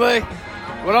from Wembley.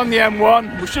 We're on the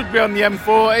M1. We should be on the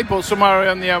M40, but somehow we're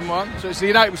on the M1. So it's the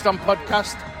United We Stand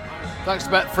podcast. Thanks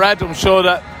to Fred. I'm sure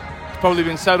that it's probably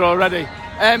been said already.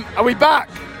 Are we back?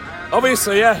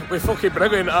 Obviously, yeah. We're fucking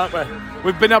brilliant, aren't we?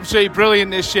 We've been absolutely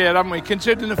brilliant this year, haven't we?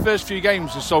 Considering the first few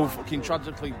games are so fucking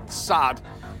tragically sad,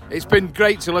 it's been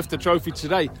great to lift the trophy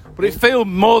today. But it feels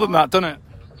more than that, doesn't it?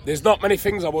 There's not many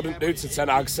things I wouldn't do to Ten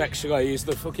Hag sexually. He's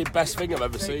the fucking best thing I've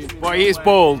ever seen. Well, he is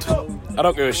bald. I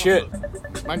don't give a shit.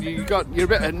 Man, you're a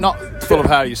bit not full of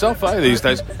hair yourself, are you, these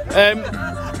days?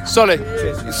 Sorry.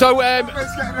 So,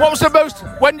 what was the most?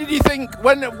 When did you think?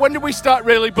 When did we start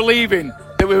really believing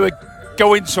that we were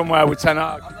going somewhere with Ten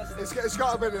Hag? It's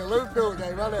got to be the Liverpool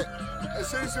game, hasn't it? As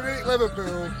soon as we beat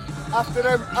Liverpool, after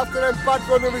them bad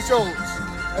run of results,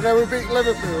 and then we beat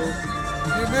Liverpool,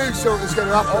 you knew something was going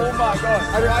to happen. Oh my God!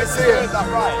 I didn't see it. That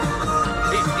right?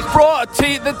 He's brought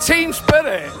the team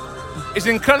spirit is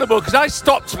incredible, because I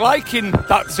stopped liking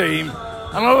that team,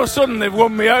 and all of a sudden they've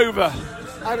won me over.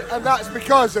 And that's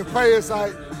because of players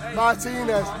like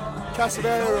Martinez,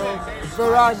 Casemiro,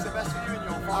 Varane,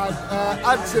 and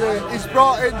Anthony. He's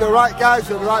brought in the right guys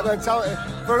with the right mentality.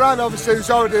 Varane obviously was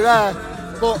already there,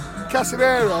 but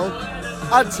Casemiro,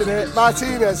 Anthony,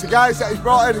 Martinez, the guys that he's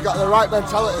brought in have got the right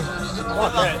mentality.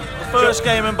 The first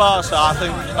game in Barca, I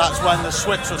think that's when the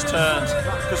switch was turned,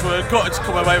 because we were gutted to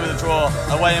come away with a draw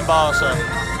away in Barca.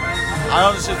 I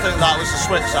honestly think that was the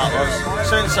switch that was.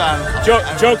 Since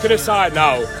then, joking aside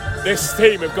now, this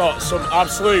team have got some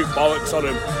absolute bollocks on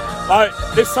them. Like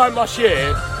this time last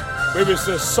year, we was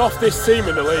the softest team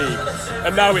in the league,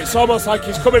 and now it's almost like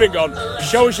he's come in and gone,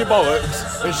 show us your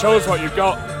bollocks and show us what you've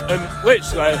got. And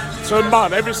literally, to a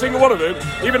man, every single one of them,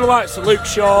 even the likes of Luke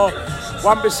Shaw,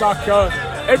 Wan-Bissaka,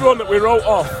 everyone that we wrote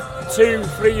off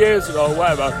 2-3 years ago or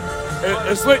whatever,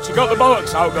 has literally got the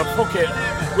bollocks out and gone, fuck it,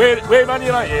 we're Man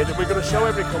United and we're going to show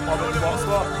every cup on them what's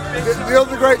what. The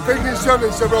other great thing he's done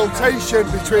is the rotation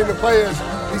between the players.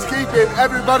 He's keeping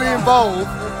everybody involved,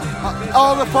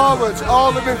 all the forwards,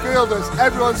 all the midfielders,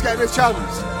 everyone's getting a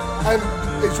chance, and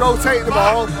he's rotating them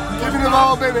all, giving them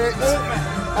all minutes,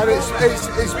 and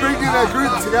it's bringing a group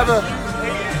together.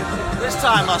 this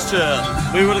time last year,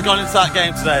 we would have gone into that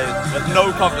game today with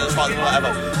no confidence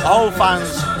whatsoever. The whole fans,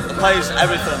 the players,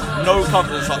 everything, no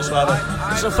confidence whatsoever.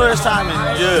 It's the first time in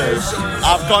years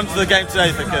I've gone to the game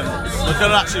today thinking we're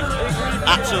going to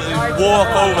absolutely walk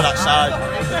over that side.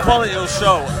 The quality will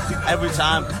show every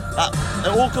time.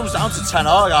 It all comes down to Ten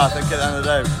Hag, I think, at the end of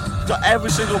the day. We've got every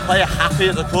single player happy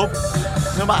at the club,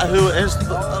 no matter who it is.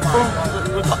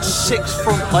 We've got 6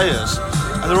 front players,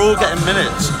 and they're all getting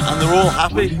minutes, and they're all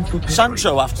happy.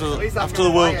 Sancho, after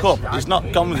the World Cup, he's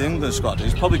not gone with the England squad.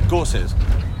 He's probably gutted.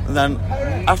 And then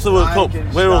after the World Cup,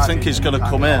 we all think he's going to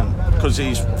come in because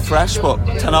he's fresh, but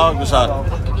Ten Hag was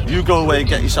like, you go away and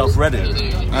get yourself ready.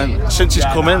 And since he's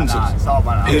come in,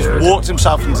 he's walked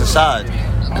himself into the side,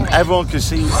 and everyone can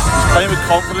see he's playing with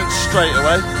confidence straight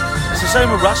away. It's the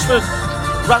same with Rashford.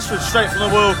 Rashford, straight from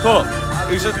the World Cup,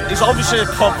 he's obviously a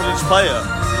confidence player,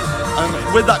 and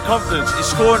with that confidence, he's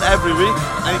scoring every week,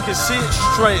 and you can see it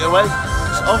straight away.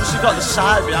 He's obviously got the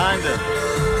side behind him,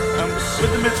 and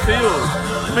with the midfield's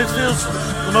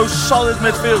the most solid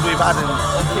midfield we've had in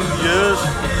fucking years.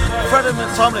 Fred and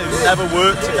McTominay never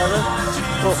worked together,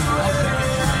 but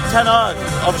Ten Hag,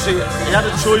 obviously, he had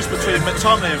a choice between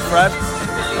McTominay and Fred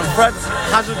Fred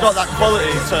hasn't got that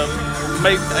quality to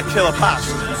make a killer pass,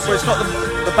 but he's got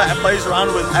the better players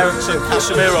around with Eriksen,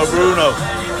 Casemiro, Bruno.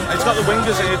 he's got the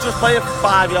wingers in. You just play a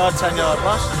 5-yard, 10-yard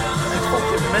pass. It's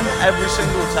fucking mint every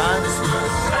single time.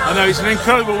 I know, it's an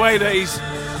incredible way that he's...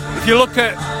 If you look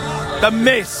at the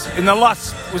miss in the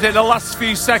last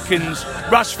few seconds,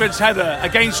 Rashford's header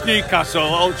against Newcastle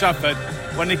at Old Trafford,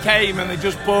 when they came and they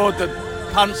just bored the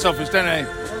pants off us, didn't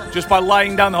they? Just by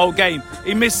lying down the whole game.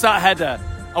 He missed that header,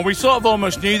 and we sort of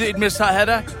almost knew that he'd missed that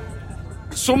header.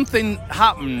 Something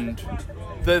happened.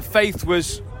 The faith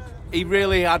was... He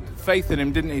really had faith in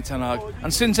him, didn't he, Ten Hag?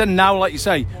 And since then, now, like you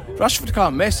say, Rashford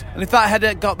can't miss. And if that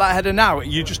header got that header now,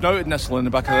 you just know it'd nestle in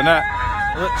the back of the net.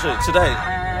 Literally, today,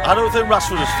 I don't think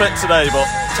Rashford is fit today, but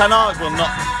Ten Hag will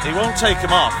not. He won't take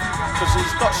him off because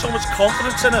he's got so much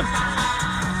confidence in him.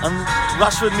 And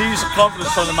Rashford needs the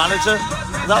confidence from the manager.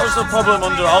 That was the problem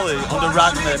under Ollie, under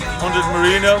Ragnar, under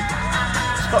Mourinho.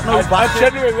 He's got no back. I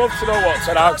genuinely love to know what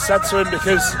Ten Hag said to him,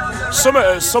 because something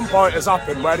at some point has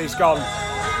happened where he's gone,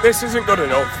 this isn't good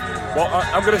enough.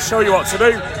 I'm going to show you what to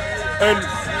do. And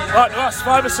like the last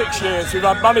 5 or 6 years, we've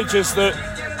had managers that,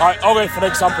 like Ollie, for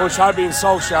example, tried being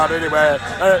Solskjaer anywhere.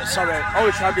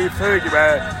 Ollie tried being Fergie,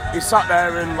 where he sat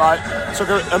there and like took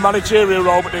a managerial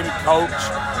role but didn't coach.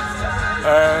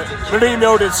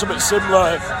 Mourinho did something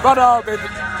similar. Van Gaal did,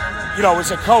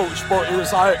 was a coach, but he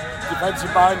was like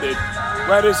defensive minded.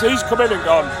 Whereas he's come in and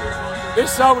gone,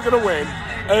 this is how we're going to win.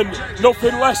 And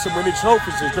nothing less than winning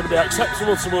trophies is going to be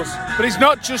acceptable to us. But it's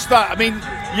not just that. I mean,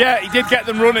 yeah, he did get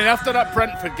them running after that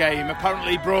Brentford game.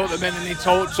 Apparently he brought them in and he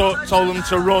told them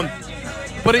to run.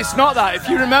 But it's not that. If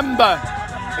you remember,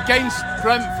 against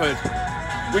Brentford,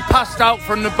 we passed out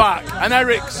from the back and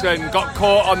Eriksen got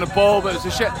caught on the ball, but it was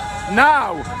a shit.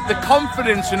 Now, the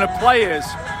confidence in the players,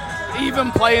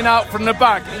 even playing out from the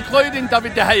back, including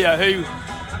David De Gea, who...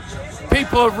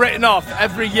 people have written off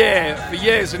every year for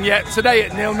years, and yet today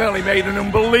at 0-0 he made an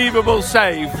unbelievable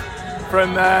save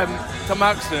from Tom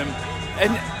Maxim,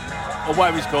 or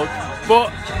whatever he's called. But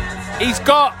he's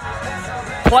got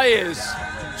players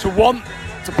to want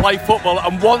to play football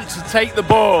and want to take the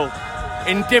ball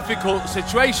in difficult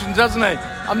situations, hasn't he?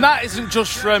 And that isn't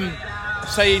just from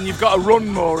saying you've got to run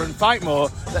more and fight more.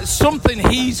 That's something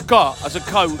he's got as a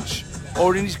coach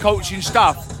or in his coaching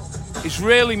staff. It's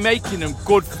really making them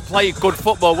play good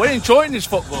football. We're enjoying this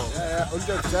football. Yeah,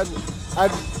 100%.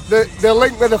 And the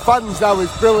link with the fans now is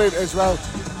brilliant as well.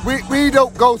 We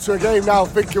don't go to a game now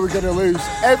thinking we're going to lose.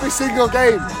 Every single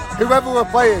game, whoever we're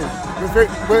playing,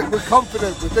 we're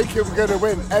confident. We're thinking we're going to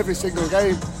win every single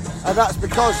game. And that's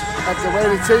because of the way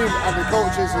the team and the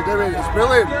coaches are doing it. It's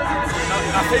brilliant.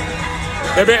 I think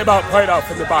the bit about playing out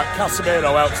from the back,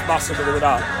 Casemiro helps massively with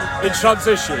that. In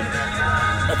transition,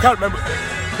 I can't remember...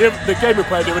 The game we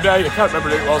played the other day, I can't remember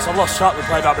who it was. I've lost track. We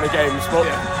played that many games, but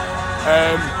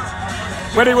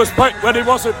when he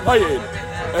wasn't playing,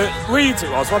 Leeds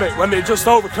it was, wasn't it? When they just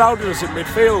overcrowded us in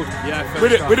midfield. Yeah, we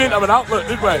didn't have an outlet,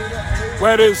 did we?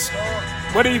 Whereas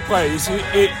when he plays,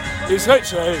 he's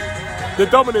literally the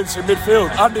dominance in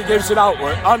midfield, and he gives an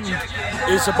outlet, and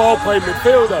he's a ball-playing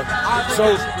midfielder. I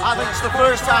think it's the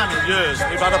first time in years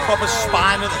we've had a proper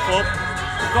spine at the club.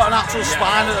 We've got an actual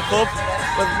spine at the club.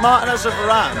 With Martinez and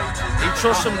Varane, he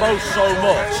trusts them both so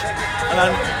much. And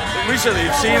then recently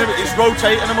you've seen him, he's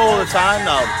rotating them all the time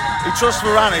now. He trusts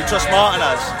Varane, he trusts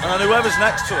Martinez, and then whoever's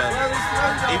next to him,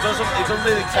 he doesn't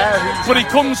really care who's... But he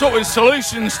comes up with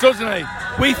solutions, doesn't he?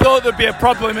 We thought there'd be a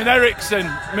problem in Eriksen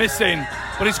missing,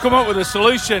 but he's come up with a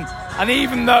solution. And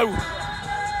even though,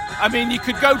 I mean, you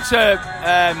could go to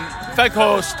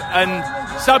Weghorst and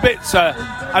Sabitzer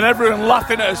and everyone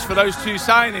laughing at us for those two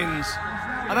signings.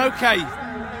 And okay,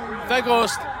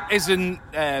 Weghorst isn't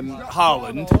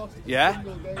Haaland, yeah,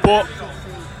 but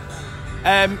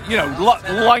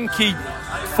lanky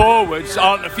forwards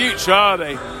aren't the future, are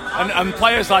they? And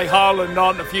players like Haaland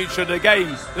aren't the future of the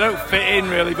game. They don't fit in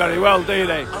really very well, do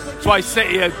they? That's why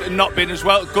City have not been as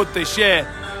good this year.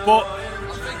 But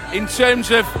in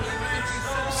terms of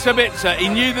Sabitzer, he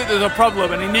knew that there was a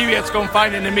problem and he knew he had to go and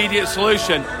find an immediate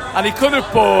solution. And he could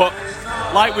have bought,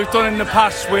 like we've done in the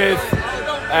past with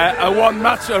a Juan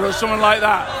Mata or someone like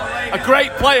that, a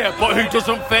great player but who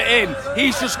doesn't fit in.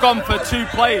 He's just gone for two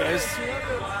players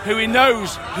who he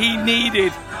knows he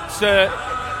needed to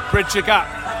bridge a gap.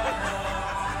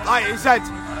 Like he said,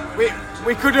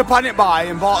 we could have panicked by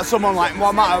and bought someone like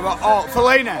Juan Mata or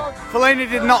Fellaini. Fellaini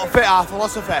did not fit our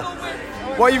philosophy.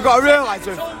 What you've got to realise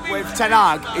with Ten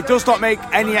Hag, he does not make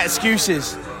any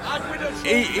excuses.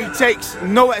 He takes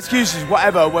no excuses,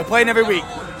 whatever. We're playing every week.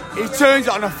 He turns it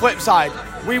on the flip side.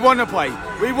 We want to play.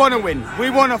 We want to win. We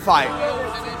want to fight.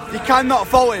 You cannot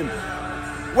fault him.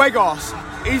 Weghorst,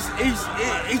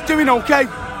 he's doing okay.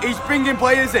 He's bringing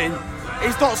players in.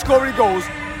 He's not scoring goals,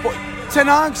 but Ten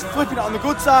Hag's flipping it on the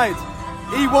good side.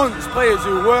 He wants players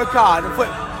who work hard and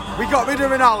flip. We got rid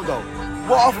of Ronaldo.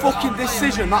 What a fucking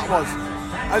decision that was.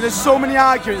 And there's so many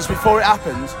arguments before it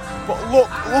happens. But look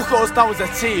at us now as a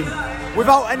team.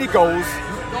 Without any goals,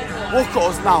 look at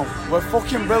us now. We're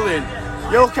fucking brilliant.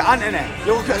 You look at Anthony,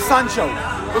 you look at Sancho,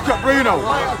 look at Bruno.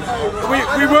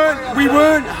 We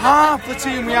weren't half the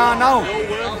team we are now.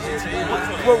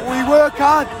 We work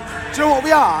hard. Do you know what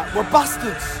we are? We're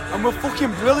bastards, and we're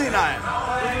fucking brilliant at it.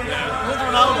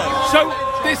 So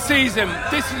this season,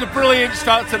 this is a brilliant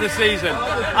start to the season,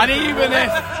 and even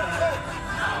if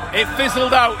it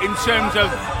fizzled out in terms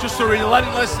of just a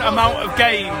relentless amount of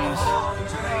games,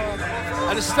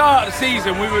 at the start of the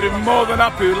season we would have been more than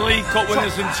happy with League Cup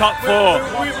winners and top four.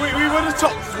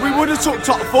 We would have took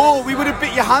top four. We would have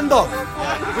bit your hand off.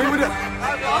 We would have.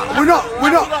 We're not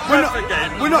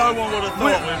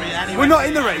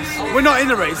in the race. We're not in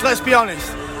the race. Let's be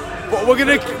honest. But we're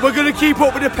gonna keep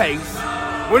up with the pace.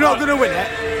 We're not gonna win it.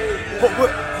 But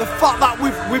the fact that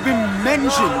we've been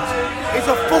mentioned is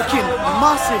a fucking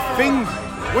massive thing.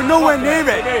 We're nowhere near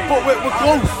it, but we're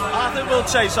close. I think we'll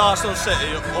chase Arsenal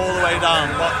City all the way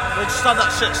down, but we just had that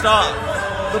shit start.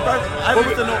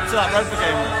 Everything up to that Brentford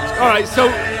game. All right, so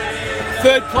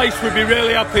third place we'd be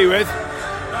really happy with.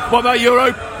 What about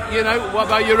Europe?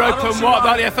 What about Europe and what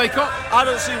about the FA Cup? I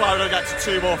don't see why we don't get to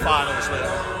 2 more finals, mate.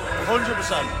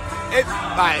 100%. If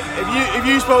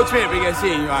you spoke to me at the beginning of the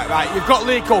season, right, you've got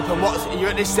League Cup and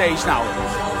you're at this stage now,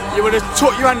 you would have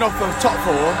took your hand off of top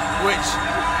four, which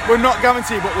we're not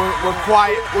guaranteed, but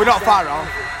we're not far off.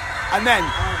 And then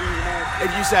if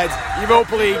you said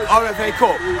Europa League or FA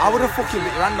Cup, I would have fucking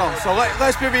bit your hand off. So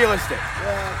let's be realistic.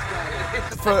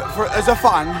 For as a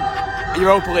fan,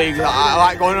 Europa League, I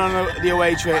like going on the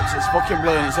away trips. It's fucking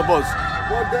brilliant. It's a buzz.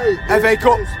 FA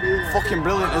Cup, fucking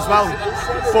brilliant as well.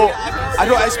 But I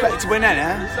don't expect to win any.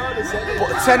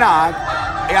 But Ten Hag,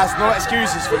 he has no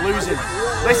excuses for losing.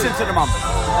 Listen to the man.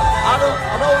 I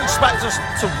don't expect us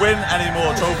to win any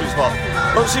more trophies, but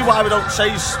I don't see why we don't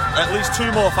chase at least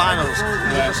 2 more finals.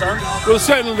 100%. Well,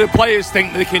 certainly the players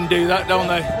think they can do that, don't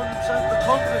they? 100%. The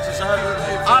confidence is there.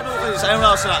 I don't think there's anyone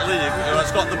else in that league who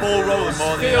has got the ball rolling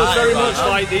more than It feels very much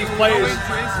like these players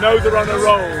know they're on a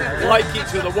roll, like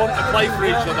each other, want to play for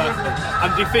each other, and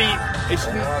defeat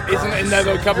isn't in their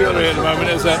vocabulary at the moment,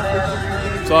 is it?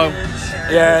 So,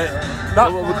 yeah,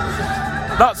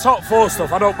 that top 4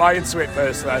 stuff, I don't buy into it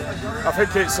personally. I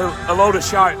think it's a load of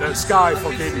shite that Sky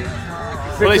fucking...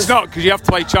 Well, it's not, because you have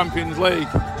to play Champions League.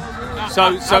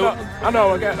 I know,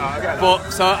 I get that.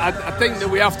 But so I think that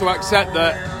we have to accept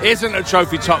that it isn't a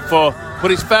trophy top 4,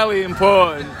 but it's fairly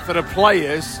important for the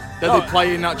players that they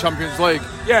play in that Champions League.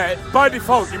 Yeah, by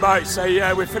default you might say,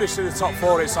 yeah, we're finished in the top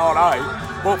 4, it's alright.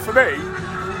 But for me,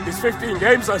 there's 15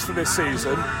 games left for this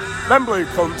season. Them blue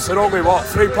cunts are only,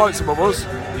 3 points above us.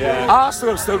 Yeah.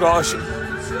 Arsenal have still got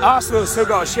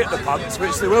a shit in the pants,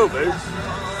 which they will do.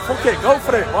 Fuck it, go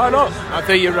for it, why not? I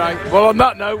think you're right. Well, on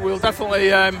that note, we'll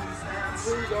definitely...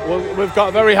 we've got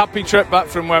a very happy trip back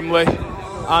from Wembley,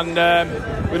 and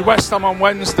with West Ham on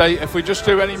Wednesday, if we just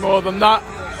do any more than that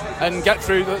and get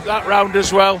through that round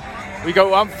as well, we go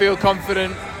to Anfield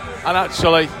confident, and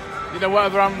actually,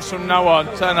 whatever happens from now on,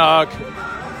 Ten Hag,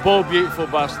 ball beautiful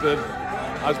bastard,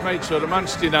 has made sure that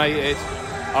Manchester United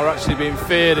are actually being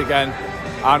feared again,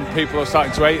 and people are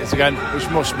starting to hate us again, which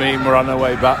must mean we're on our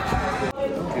way back.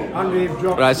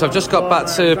 Right, so I've just got back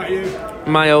to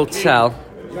my hotel.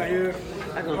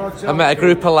 I met a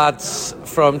group of lads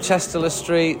from Chester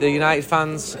Street, the United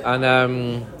fans,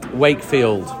 and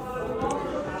Wakefield.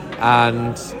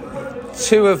 And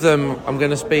 2 of them I'm going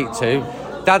to speak to.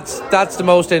 Dad's the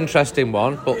most interesting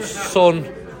one, but son,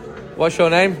 what's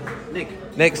your name?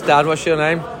 Nick's dad, what's your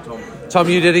name? Tom,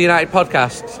 you did a United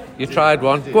podcast. You tried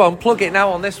one. Go on, plug it now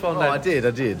on this one then. I did.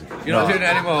 You're not doing it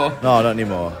anymore? No, not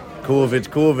anymore.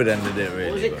 COVID ended it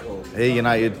really. Hey,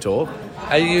 United talk.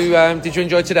 Are you? Did you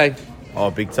enjoy today? Oh,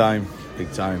 big time.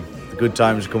 The good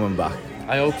times are coming back.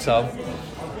 I hope so.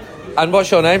 And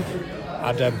what's your name?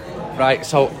 Adam. Right,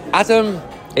 so Adam,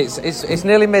 it's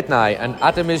nearly midnight, and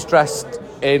Adam is dressed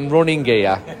in running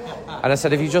gear. And I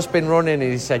said, have you just been running?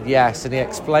 And he said, yes. And he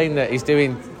explained that he's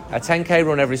doing a 10k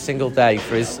run every single day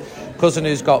for his cousin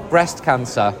who's got breast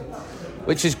cancer,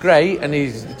 which is great, and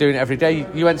he's doing it every day.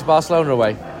 You went to Barcelona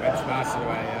away? Went to Barcelona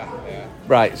away, yeah.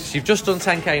 Right, so you've just done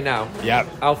 10k now? Yep.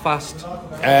 How fast?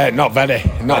 Not very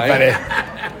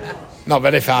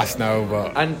fast, no,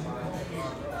 but... And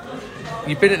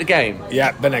you've been at the game?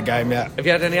 Yeah, been at the game, yeah. Have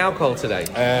you had any alcohol today?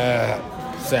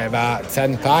 Say about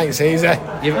 10 pints, easy.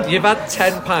 You've had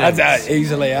 10 pints?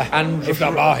 Easily, yeah. And if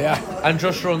not more, yeah. And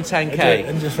just run 10k?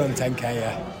 And just run 10k,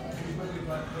 yeah.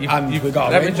 we've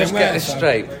got. Let me just get this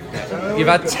straight. You've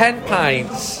had 10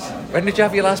 pints. When did you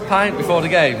have your last pint before the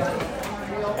game?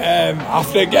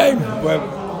 After the game,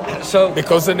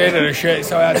 because I needed a shit,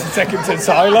 so I had to take him to the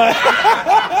toilet.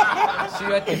 So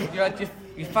you had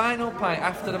your final pint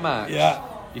after the match. Yeah.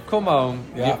 You come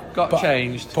home, you've got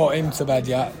changed. Put him to bed,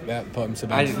 yeah, put him to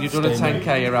bed. And you've done a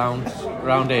 10k around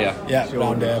here? Yeah,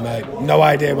 around here, mate. No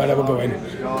idea where we're going.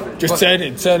 Just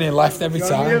turning left every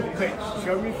time.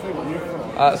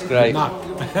 That's great.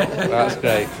 That's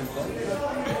great.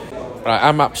 Right,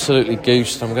 I'm absolutely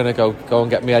goosed. I'm going to go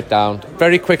and get my head down.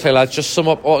 Very quickly, lads, just sum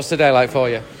up, what's the day like for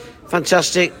you?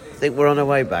 Fantastic. I think we're on our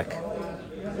way back.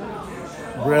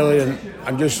 Brilliant.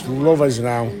 I just love us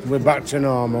now. We're back to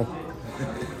normal.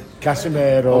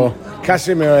 Casemiro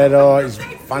is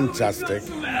fantastic.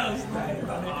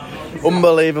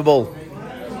 Unbelievable.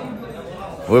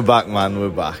 We're back, man. We're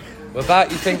back. We're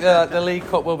back. You think that the League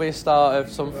Cup will be a start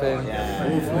of something?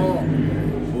 Hopefully.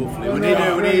 We need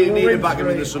a back in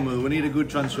the summer. We need a good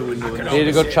transfer window. Need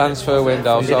a good transfer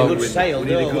window. So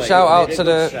shout out to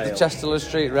the Chesterland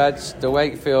Street Reds, the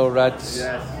Wakefield Reds,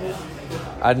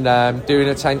 and doing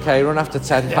a 10k run after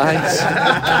 10 pints.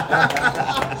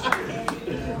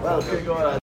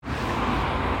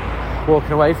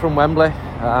 Walking away from Wembley,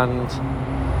 and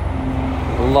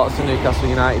lots of Newcastle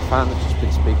United fans. I've just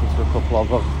been speaking to a couple of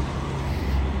them.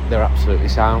 They're absolutely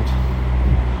sound,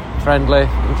 friendly,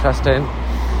 interesting,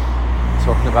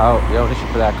 talking about the ownership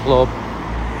of their club.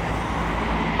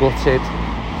 Gutted,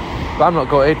 but I'm not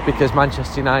gutted because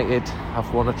Manchester United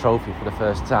have won a trophy for the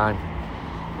first time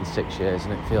in 6 years,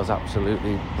 and it feels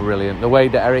absolutely brilliant. The way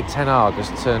that Eric Ten Hag has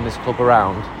turned this club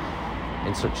around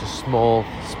in such a small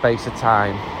space of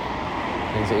time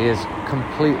means that he has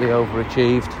completely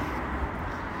overachieved.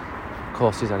 Of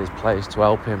course, he's had his players to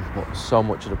help him, but so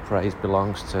much of the praise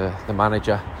belongs to the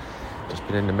manager. Just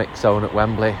been in the mix zone at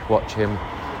Wembley, watching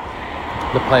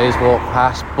the players walk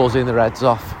past, buzzing the Reds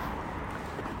off,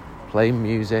 playing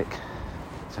music.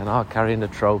 Ten Hag carrying the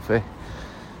trophy.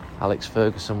 Alex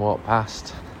Ferguson walked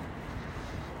past.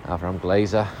 Avram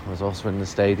Glazer was also in the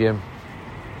stadium.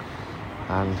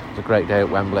 And it was a great day at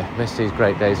Wembley. Missed these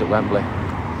great days at Wembley.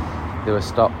 They were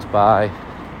stopped by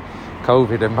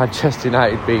COVID and Manchester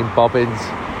United being bobbins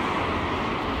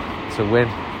to win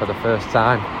for the first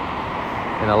time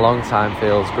in a long time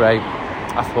feels great.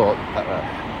 I thought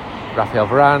Rafael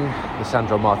Varane,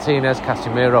 Lisandro Martinez,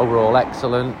 Casemiro were all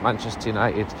excellent. Manchester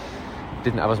United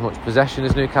didn't have as much possession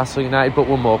as Newcastle United, but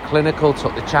were more clinical,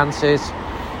 took the chances,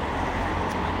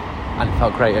 and it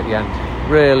felt great at the end.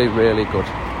 Really, really good.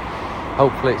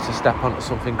 Hopefully it's a step on to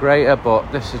something greater, but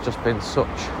this has just been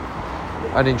such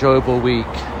an enjoyable week.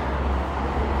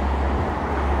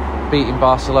 Beating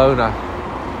Barcelona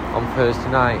on Thursday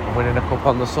night and winning a cup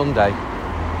on the Sunday.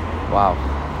 Wow.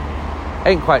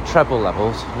 Ain't quite treble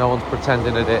levels, no one's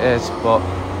pretending that it is, but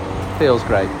feels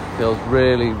great. Feels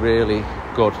really, really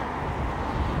good.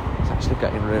 It's actually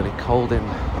getting really cold in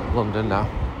London now.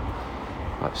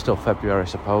 It's still February, I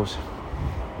suppose.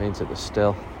 Means that there's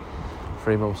still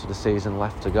 3 months of the season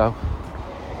left to go.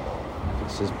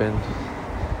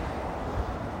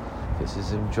 This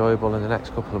is enjoyable in the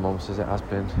next couple of months as it has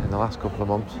been in the last couple of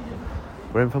months.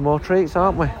 We're in for more treats,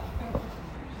 aren't we?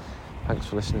 Thanks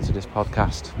for listening to this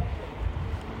podcast.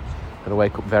 I'm going to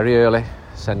wake up very early,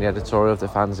 send the editorial of the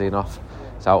fanzine off.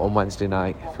 It's out on Wednesday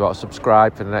night. If you want to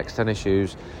subscribe for the next 10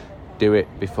 issues, do it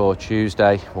before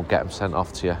Tuesday. We'll get them sent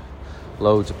off to you.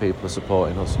 Loads of people are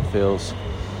supporting us. It feels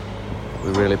we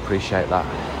really appreciate that.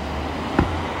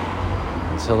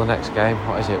 Until the next game,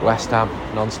 what is it? West Ham,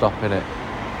 non-stop in it.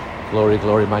 Glory,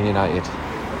 glory, Man United.